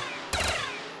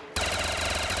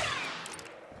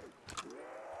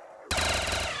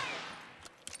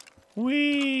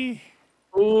 Wee!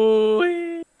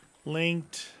 Ooh.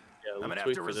 Linked. Yeah, I'm gonna let's have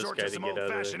wait to for this resort guy to to some get out of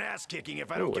old-fashioned there. ass kicking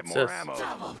if I Ooh, don't get what's more this?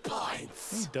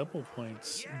 ammo. Ooh, double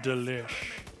points.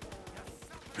 Delish.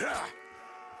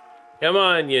 Come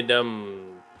on, you dumb.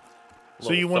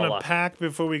 So you little want fella. to pack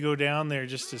before we go down there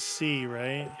just to see,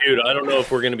 right? Dude, I don't know if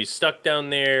we're gonna be stuck down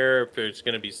there, if there's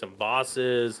gonna be some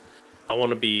bosses. I don't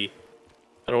want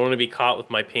to be caught with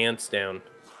my pants down.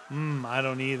 I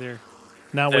don't either.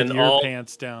 Not with Then your all-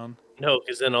 pants down. No,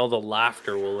 because then all the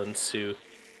laughter will ensue.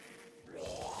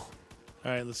 All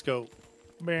right, let's go.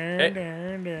 Hey.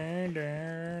 I'm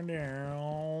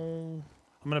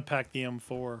gonna pack the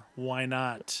M4. Why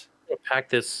not? I'll pack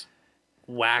this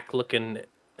whack-looking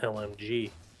LMG.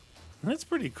 That's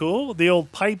pretty cool. The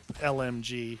old pipe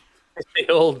LMG. The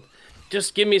old,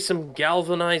 just give me some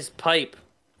galvanized pipe.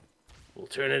 We'll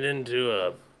turn it into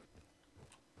a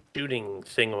shooting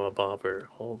thingamabobber.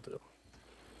 Hold it.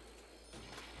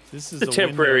 This is The a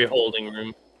temporary window holding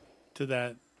room. to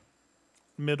that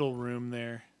middle room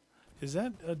there. Is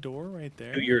that a door right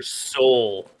there? To your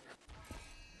soul.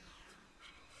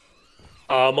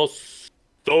 I'm a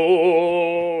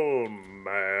stone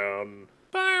man.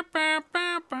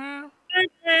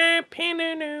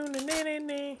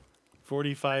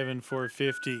 45 and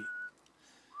 450.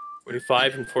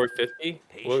 45 and 450?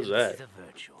 What was that? Patience is a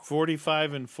virtue.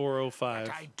 45 and 405.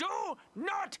 I do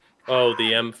not. Oh,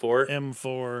 the M4.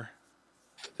 M4.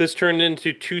 This turned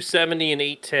into 270 and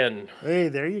 810. Hey,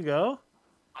 there you go.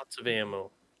 Lots of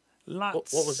ammo.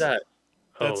 Lots. What was that?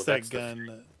 That's Oh, that the-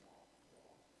 gun.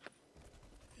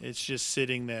 It's just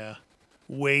sitting there,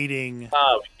 waiting.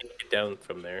 Ah, we can get down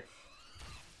from there.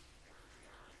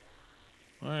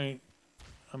 All right,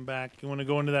 I'm back. You want to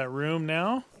go into that room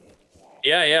now?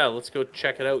 Yeah, let's go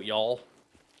check it out, y'all.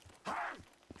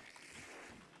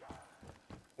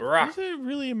 Rah. Is it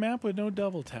really a map with no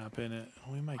double tap in it?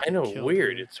 We might. I Get know, killed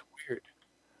weird. here. It's weird.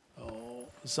 Oh,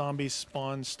 zombie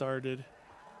spawn started.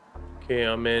 Okay,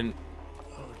 I'm in.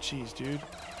 Oh, jeez, dude.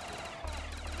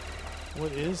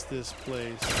 What is this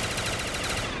place?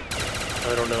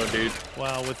 I don't know, dude.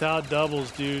 Wow, without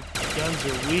doubles, dude. Guns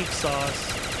are weak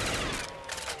sauce.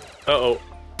 Uh-oh.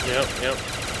 Yep.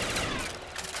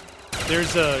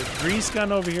 There's a grease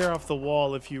gun over here off the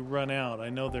wall if you run out. I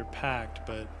know they're packed,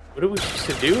 but What are we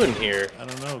supposed to do in here? I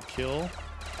don't know. Kill?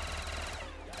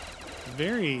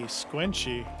 Very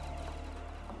squinchy.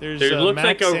 There There's looks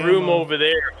like max a room ammo. over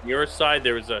there. On your side,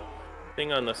 there was a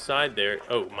thing on the side there.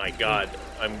 Oh, my God.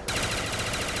 I'm...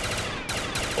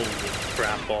 Holy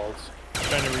crap balls.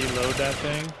 Trying to reload that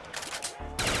thing.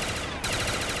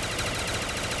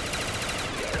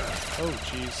 Oh,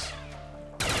 jeez.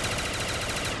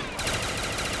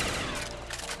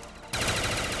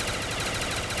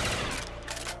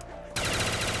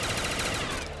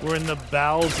 We're in the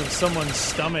bowels of someone's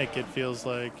stomach, it feels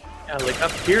like. Yeah, like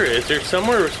up here. Is there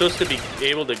somewhere we're supposed to be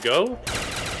able to go?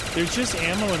 There's just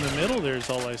ammo in the middle, there's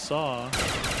all I saw.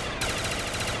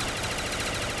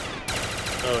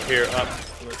 Oh, here, up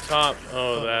to the top.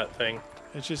 Oh, that thing.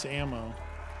 It's just ammo.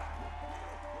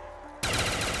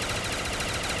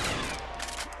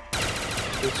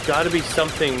 There's got to be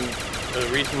something, the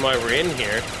reason why we're in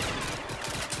here.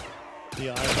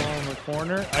 The eyeball in the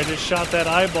corner. I just shot that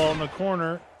eyeball in the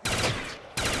corner.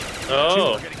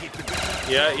 Oh.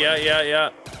 Yeah.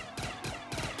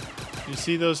 You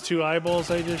see those 2 eyeballs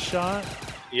I just shot?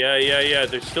 Yeah.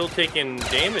 They're still taking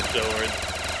damage, though.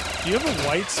 Do you have a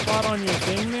white spot on your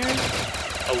thing there?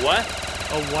 A what?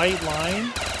 A white line?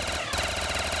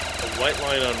 A white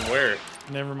line on where?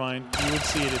 Never mind. You would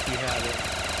see it if you had it.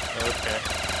 Okay.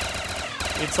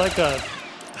 It's like a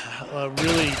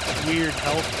really weird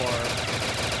health bar.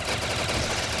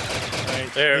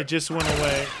 Right. There. It just went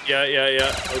away. Yeah.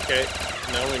 Okay.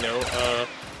 Now we know.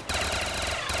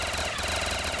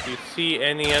 Do you see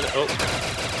any other...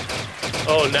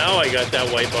 Oh, now I got that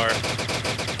white bar.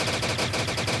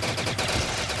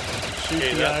 Shoot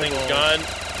Okay, the that eyeballs. thing's gone.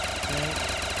 Yeah.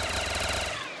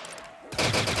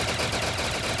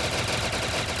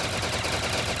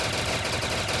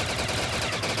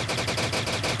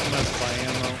 I'm gonna buy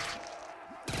ammo.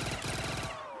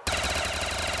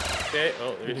 Okay,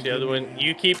 oh, there's the other one.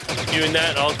 You keep doing that,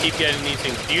 and I'll keep getting these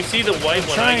things. Do you see the white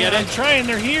one? I get it? I'm trying.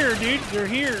 They're here, dude. They're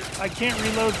here. I can't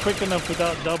reload quick enough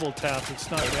without double tap. It's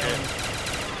not down.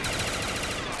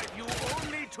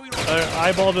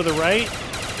 Eyeball to the right.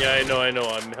 Yeah, I know.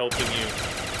 I'm helping you.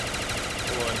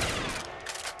 Come on.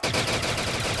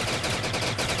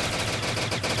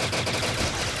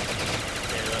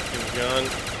 Okay, that thing's gone.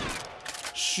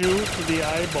 Shoot the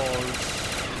eyeballs.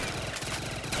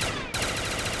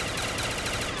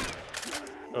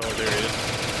 Oh, there it is.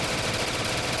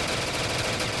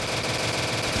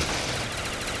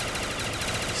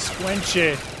 Squench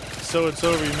it. So it's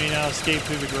over. You may now escape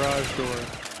through the garage door.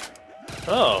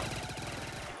 Oh.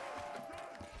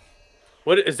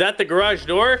 What is that? The garage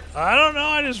door? I don't know.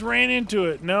 I just ran into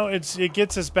it. No, it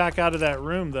gets us back out of that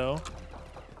room though.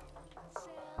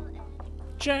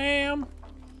 Jam.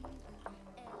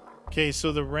 Okay,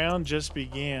 so the round just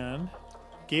began.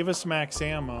 Gave us max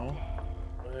ammo.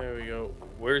 There we go.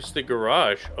 Where's the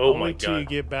garage? Oh my Wait till you god.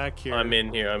 get back here. I'm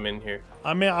in here.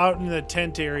 I'm out in the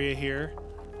tent area here.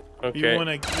 Okay.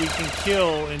 We can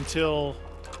kill until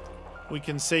we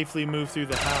can safely move through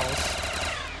the house.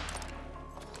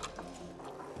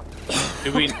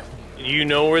 Do you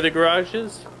know where the garage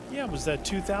is? Yeah, it was that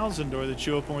 2000 door that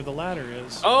you open where the ladder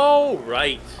is. Oh,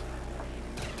 right.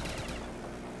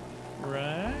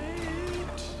 Right.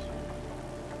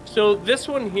 So this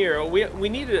one here, we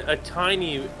needed a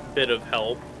tiny bit of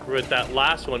help with that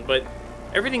last one, but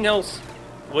everything else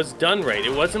was done right.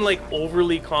 It wasn't like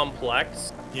overly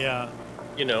complex. Yeah.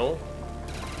 You know?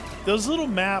 Those little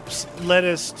maps led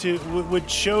us to, which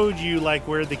showed you like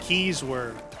where the keys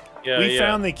were. Yeah, we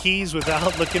found the keys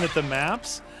without looking at the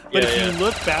maps. But if you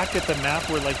look back at the map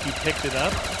where like you picked it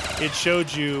up, it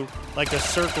showed you like a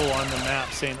circle on the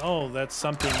map saying, oh, that's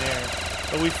something there.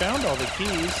 But we found all the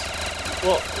keys.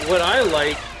 Well, what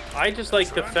I just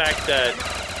like the fact that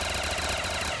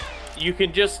you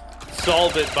can just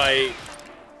solve it by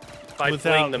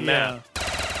playing the map.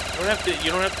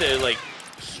 You don't have to like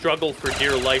struggle for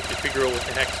dear life to figure out what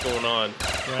the heck's going on.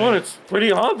 Right. Well, it's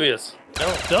pretty obvious.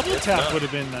 No, double tap would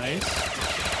have been nice.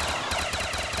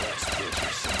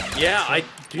 Yeah,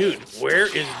 dude, where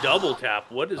is double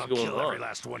tap? What is going on?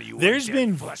 There's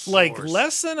been like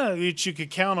less than which you could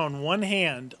count on one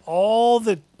hand all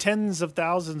the tens of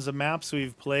thousands of maps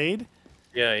we've played.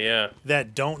 Yeah.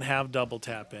 That don't have double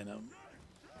tap in them.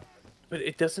 But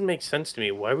it doesn't make sense to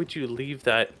me. Why would you leave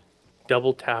that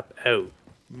double tap out?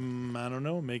 I don't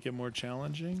know. Make it more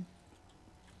challenging.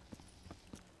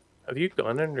 Have you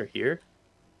gone under here?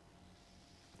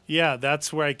 Yeah,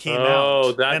 that's where I came out.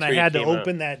 Oh, that's and I where you had to came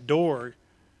open that door.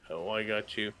 Oh, I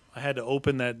got you. I had to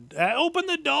open that. Open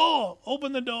the door!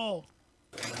 Open the door!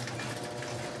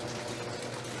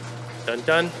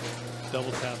 Dun.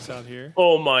 Double taps out here.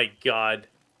 Oh my god.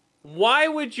 Why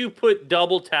would you put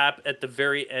double tap at the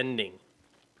very ending?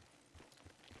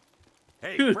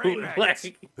 Hey, Dude, brain maggots.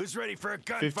 like- Who's ready for a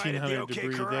gunfight at the 1500 OK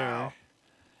debris Corral? there.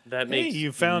 That Hey, makes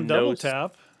you found no double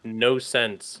tap. No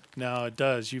sense. No, it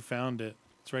does. You found it.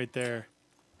 It's right there.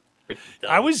 It's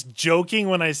I dumb. was joking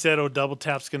when I said, oh, double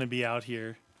tap's going to be out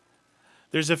here.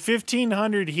 There's a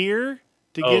 1500 here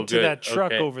to get to good. that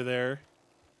truck Okay. over there.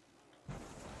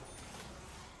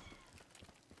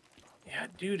 Yeah,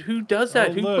 dude, who does that?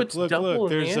 Oh, Who look, puts look, double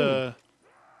look. in There's the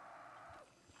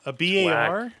a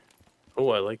BAR. Oh,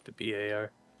 I like the BAR.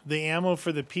 The ammo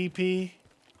for the PP.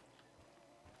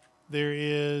 There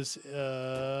is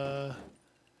Quick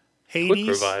Hades.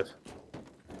 revive.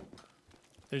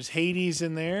 There's Hades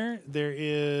in there. There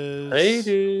is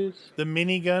Hades. the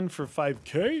minigun for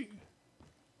 5K.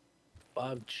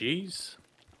 5Gs.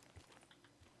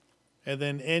 And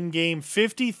then endgame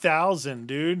 50,000,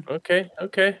 dude. Okay,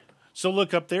 okay. So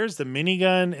look up there's the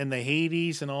minigun and the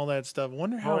Hades and all that stuff. I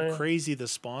wonder how yeah. crazy the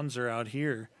spawns are out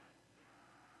here.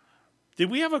 Did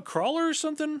we have a crawler or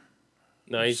something?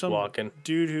 No, he's Some walking.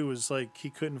 Dude who was like he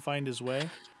couldn't find his way.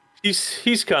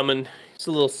 He's coming. He's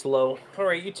a little slow. All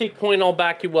right, you take point. I'll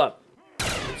back you up.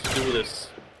 Let's do this.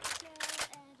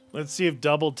 Let's see if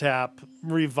double tap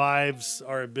revives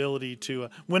our ability to.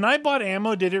 When I bought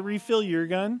ammo, did it refill your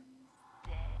gun?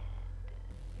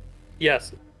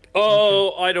 Yes.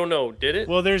 Oh, okay. I don't know. Did it?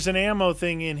 Well, there's an ammo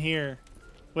thing in here.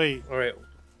 Wait. All right.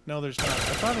 No, there's not. I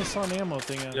thought I saw an ammo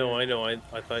thing out here. No, I know. I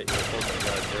thought. Oh my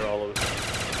God, they're all over.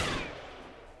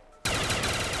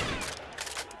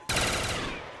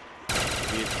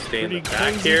 Stay in the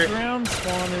back here. Ground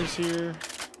spawners here.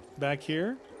 Back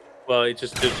here. Well, it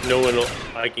just there's no one.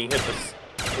 I can hit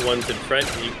the ones in front.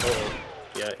 Oh,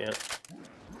 yeah. I'm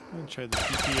gonna try the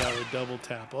PP out with double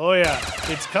tap. Oh yeah,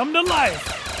 it's come to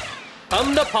life.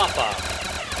 Come to Papa.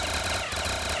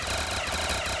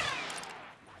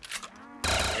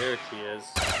 There she is.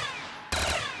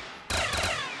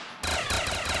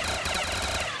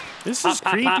 This is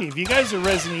creepy. If you guys are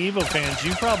Resident Evil fans,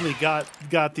 you probably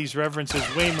got these references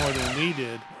way more than we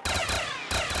did.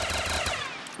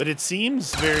 But it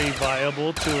seems very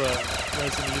viable to a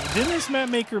Resident Evil. Didn't this map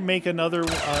maker make another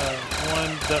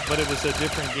one, but it was a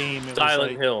different game? It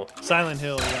Silent Hill. Silent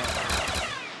Hill, yeah.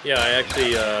 Yeah, I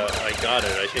actually I got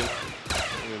it. I think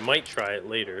we might try it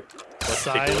later. Let's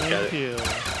take a look at it. Hill.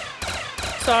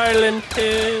 Silent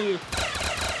Hill.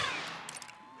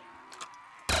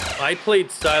 I played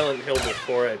Silent Hill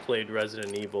before I played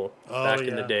Resident Evil back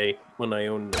in the day when I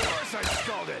owned it. Of course I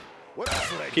stalled it. What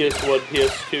else would I PS1,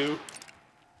 PS2.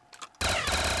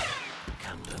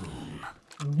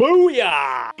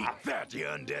 Booyah! eat that, you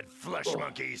undead flesh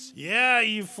monkeys? Yeah,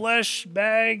 you flesh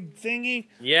bag thingy.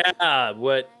 Yeah,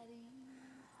 what?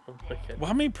 Oh, Well,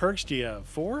 how many perks do you have?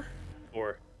 4?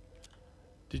 4.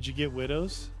 Did you get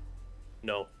widows?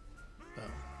 No.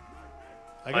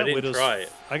 I didn't widows. try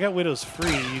it. I got widows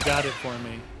free. You got it for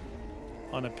me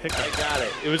on a pickup. I got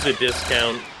it. It was a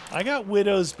discount. I got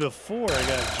widows before I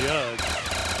got jug.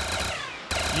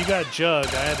 You got jug.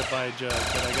 I had to buy a jug,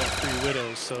 but I got 3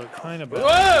 widows, so it kind of.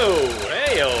 Whoa!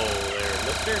 Hey-o there,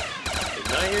 mister. Did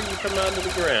not hear you come down to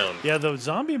the ground. Yeah, those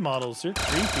zombie models, they're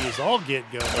creepy as all get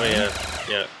going. Oh, yeah.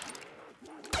 Yeah.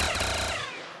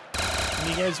 And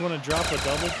you guys want to drop a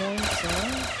double points?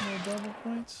 No double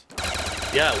points?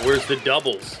 Yeah, where's the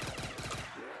doubles?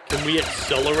 Can we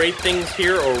accelerate things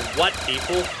here or what,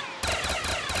 people?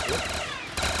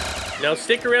 Now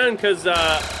stick around, because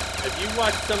if you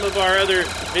watch some of our other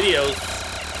videos,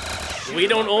 we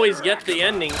don't always get the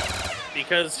ending,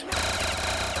 because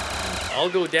I'll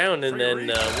go down and then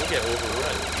we'll get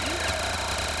overrun.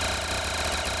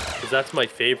 Because that's my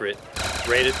favorite,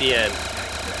 right at the end.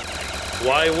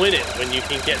 Why win it when you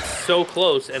can get so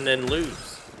close and then lose?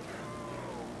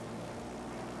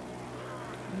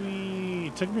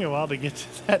 It took me a while to get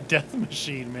to that death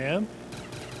machine, man.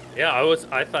 Yeah,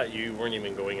 I thought you weren't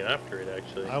even going after it,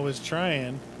 actually. I was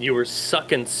trying. You were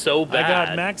sucking so bad. I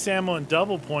got max ammo and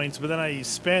double points, but then I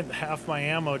spent half my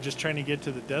ammo just trying to get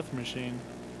to the death machine.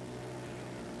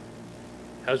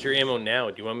 How's your ammo now?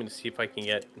 Do you want me to see if I can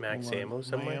get max ammo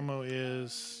somewhere? My ammo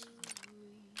is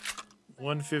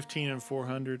 115 and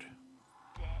 400.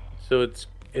 So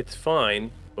it's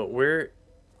fine, but where?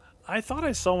 I thought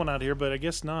I saw one out here, but I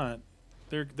guess not.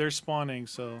 They're spawning,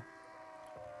 so.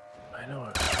 I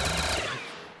know.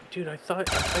 Dude, I thought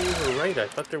you were right. I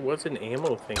thought there was an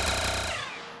ammo thing.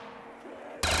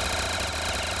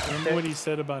 Remember what he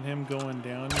said about him going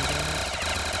down, you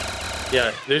guys?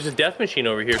 Yeah, there's a death machine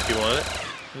over here if you want it.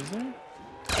 Is there?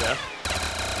 Yeah.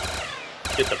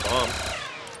 Get the bomb.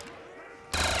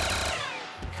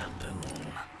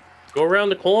 Go around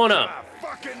the corner.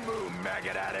 Fucking move,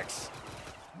 maggot addicts.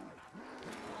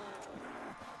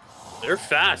 They're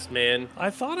fast, man. I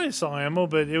thought I saw ammo,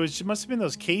 but it must have been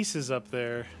those cases up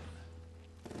there.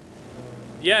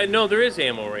 Yeah, no, there is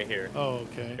ammo right here. Oh,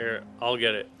 okay. Here, I'll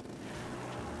get it.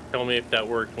 Tell me if that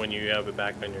worked when you have it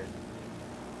back on your...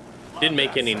 Didn't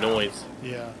make any noise.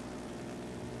 Yeah.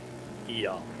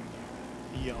 Yeah.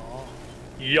 Yeah.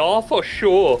 Yeah, for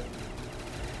sure.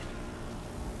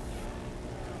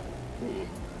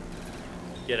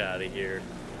 Get out of here.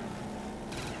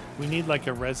 We need like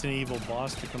a Resident Evil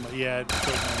boss to come up. Yeah, it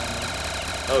killed my ammo.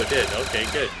 Oh, it did. Okay,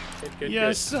 good. Good,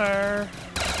 Yes, sir.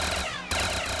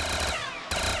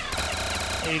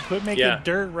 Hey, quit making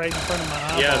dirt right in front of my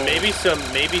eyeball. Yeah, maybe some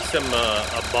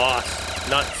a boss,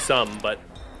 not some, but.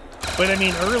 But I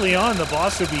mean, early on, the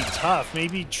boss would be tough.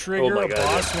 Maybe trigger a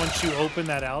boss once you open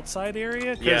that outside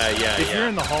area. Yeah. If you're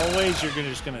in the hallways, you're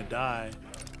just gonna die.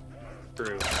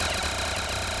 True.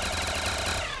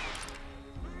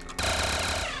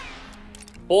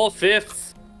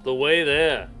 Four-fifths the way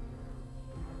there.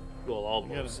 Well,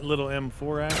 almost. Got a little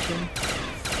M4 action.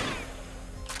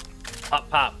 Pop,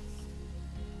 pop.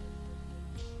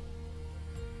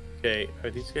 Okay, are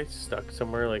these guys stuck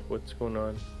somewhere? Like, what's going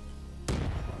on?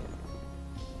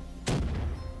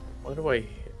 Why do I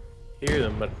hear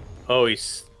them? But oh, he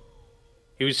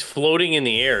was floating in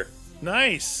the air.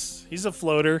 Nice. He's a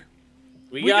floater.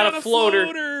 We got a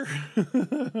floater.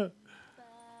 I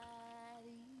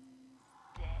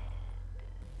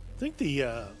think the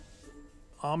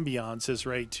ambiance is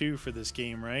right too for this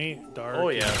game, right? Dark. Oh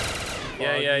yeah.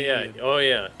 Yeah. Oh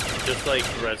yeah. Just like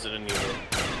Resident Evil.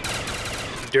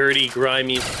 Dirty,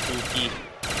 grimy, spooky.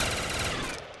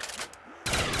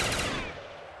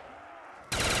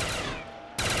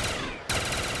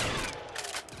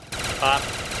 Pop.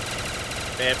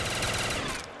 Bam.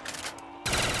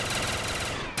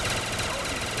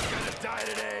 Gonna die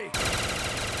today.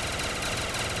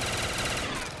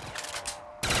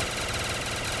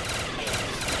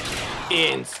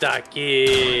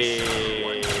 Insta-kill.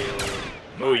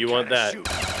 Oh, you want that?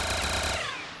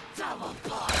 Doubles.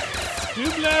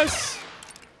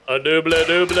 A double.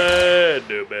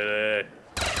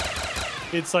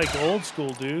 It's like old school,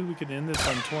 dude. We could end this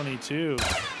on 22.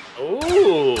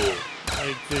 Oh.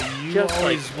 Like the you Just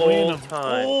always like win old of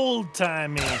time. old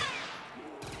timey.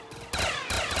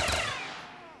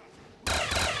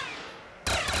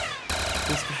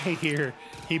 This guy here,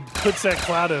 he puts that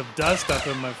cloud of dust up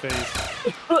in my face.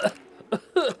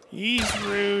 He's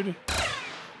rude.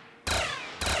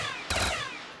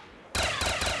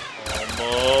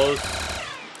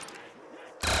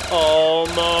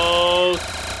 Almost.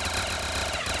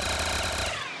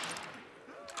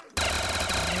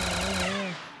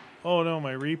 Oh no,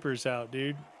 my Reaper's out,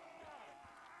 dude.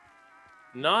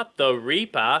 Not the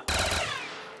Reaper.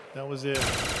 That was it.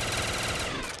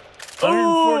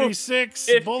 146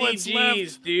 bullets Gs,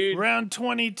 left. dude. Round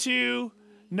 22.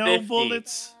 No 50.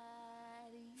 bullets.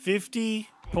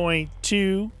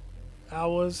 50.2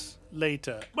 hours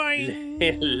later. Bye.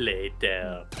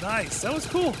 Later. Nice. That was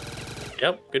cool.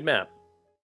 Yep, good map.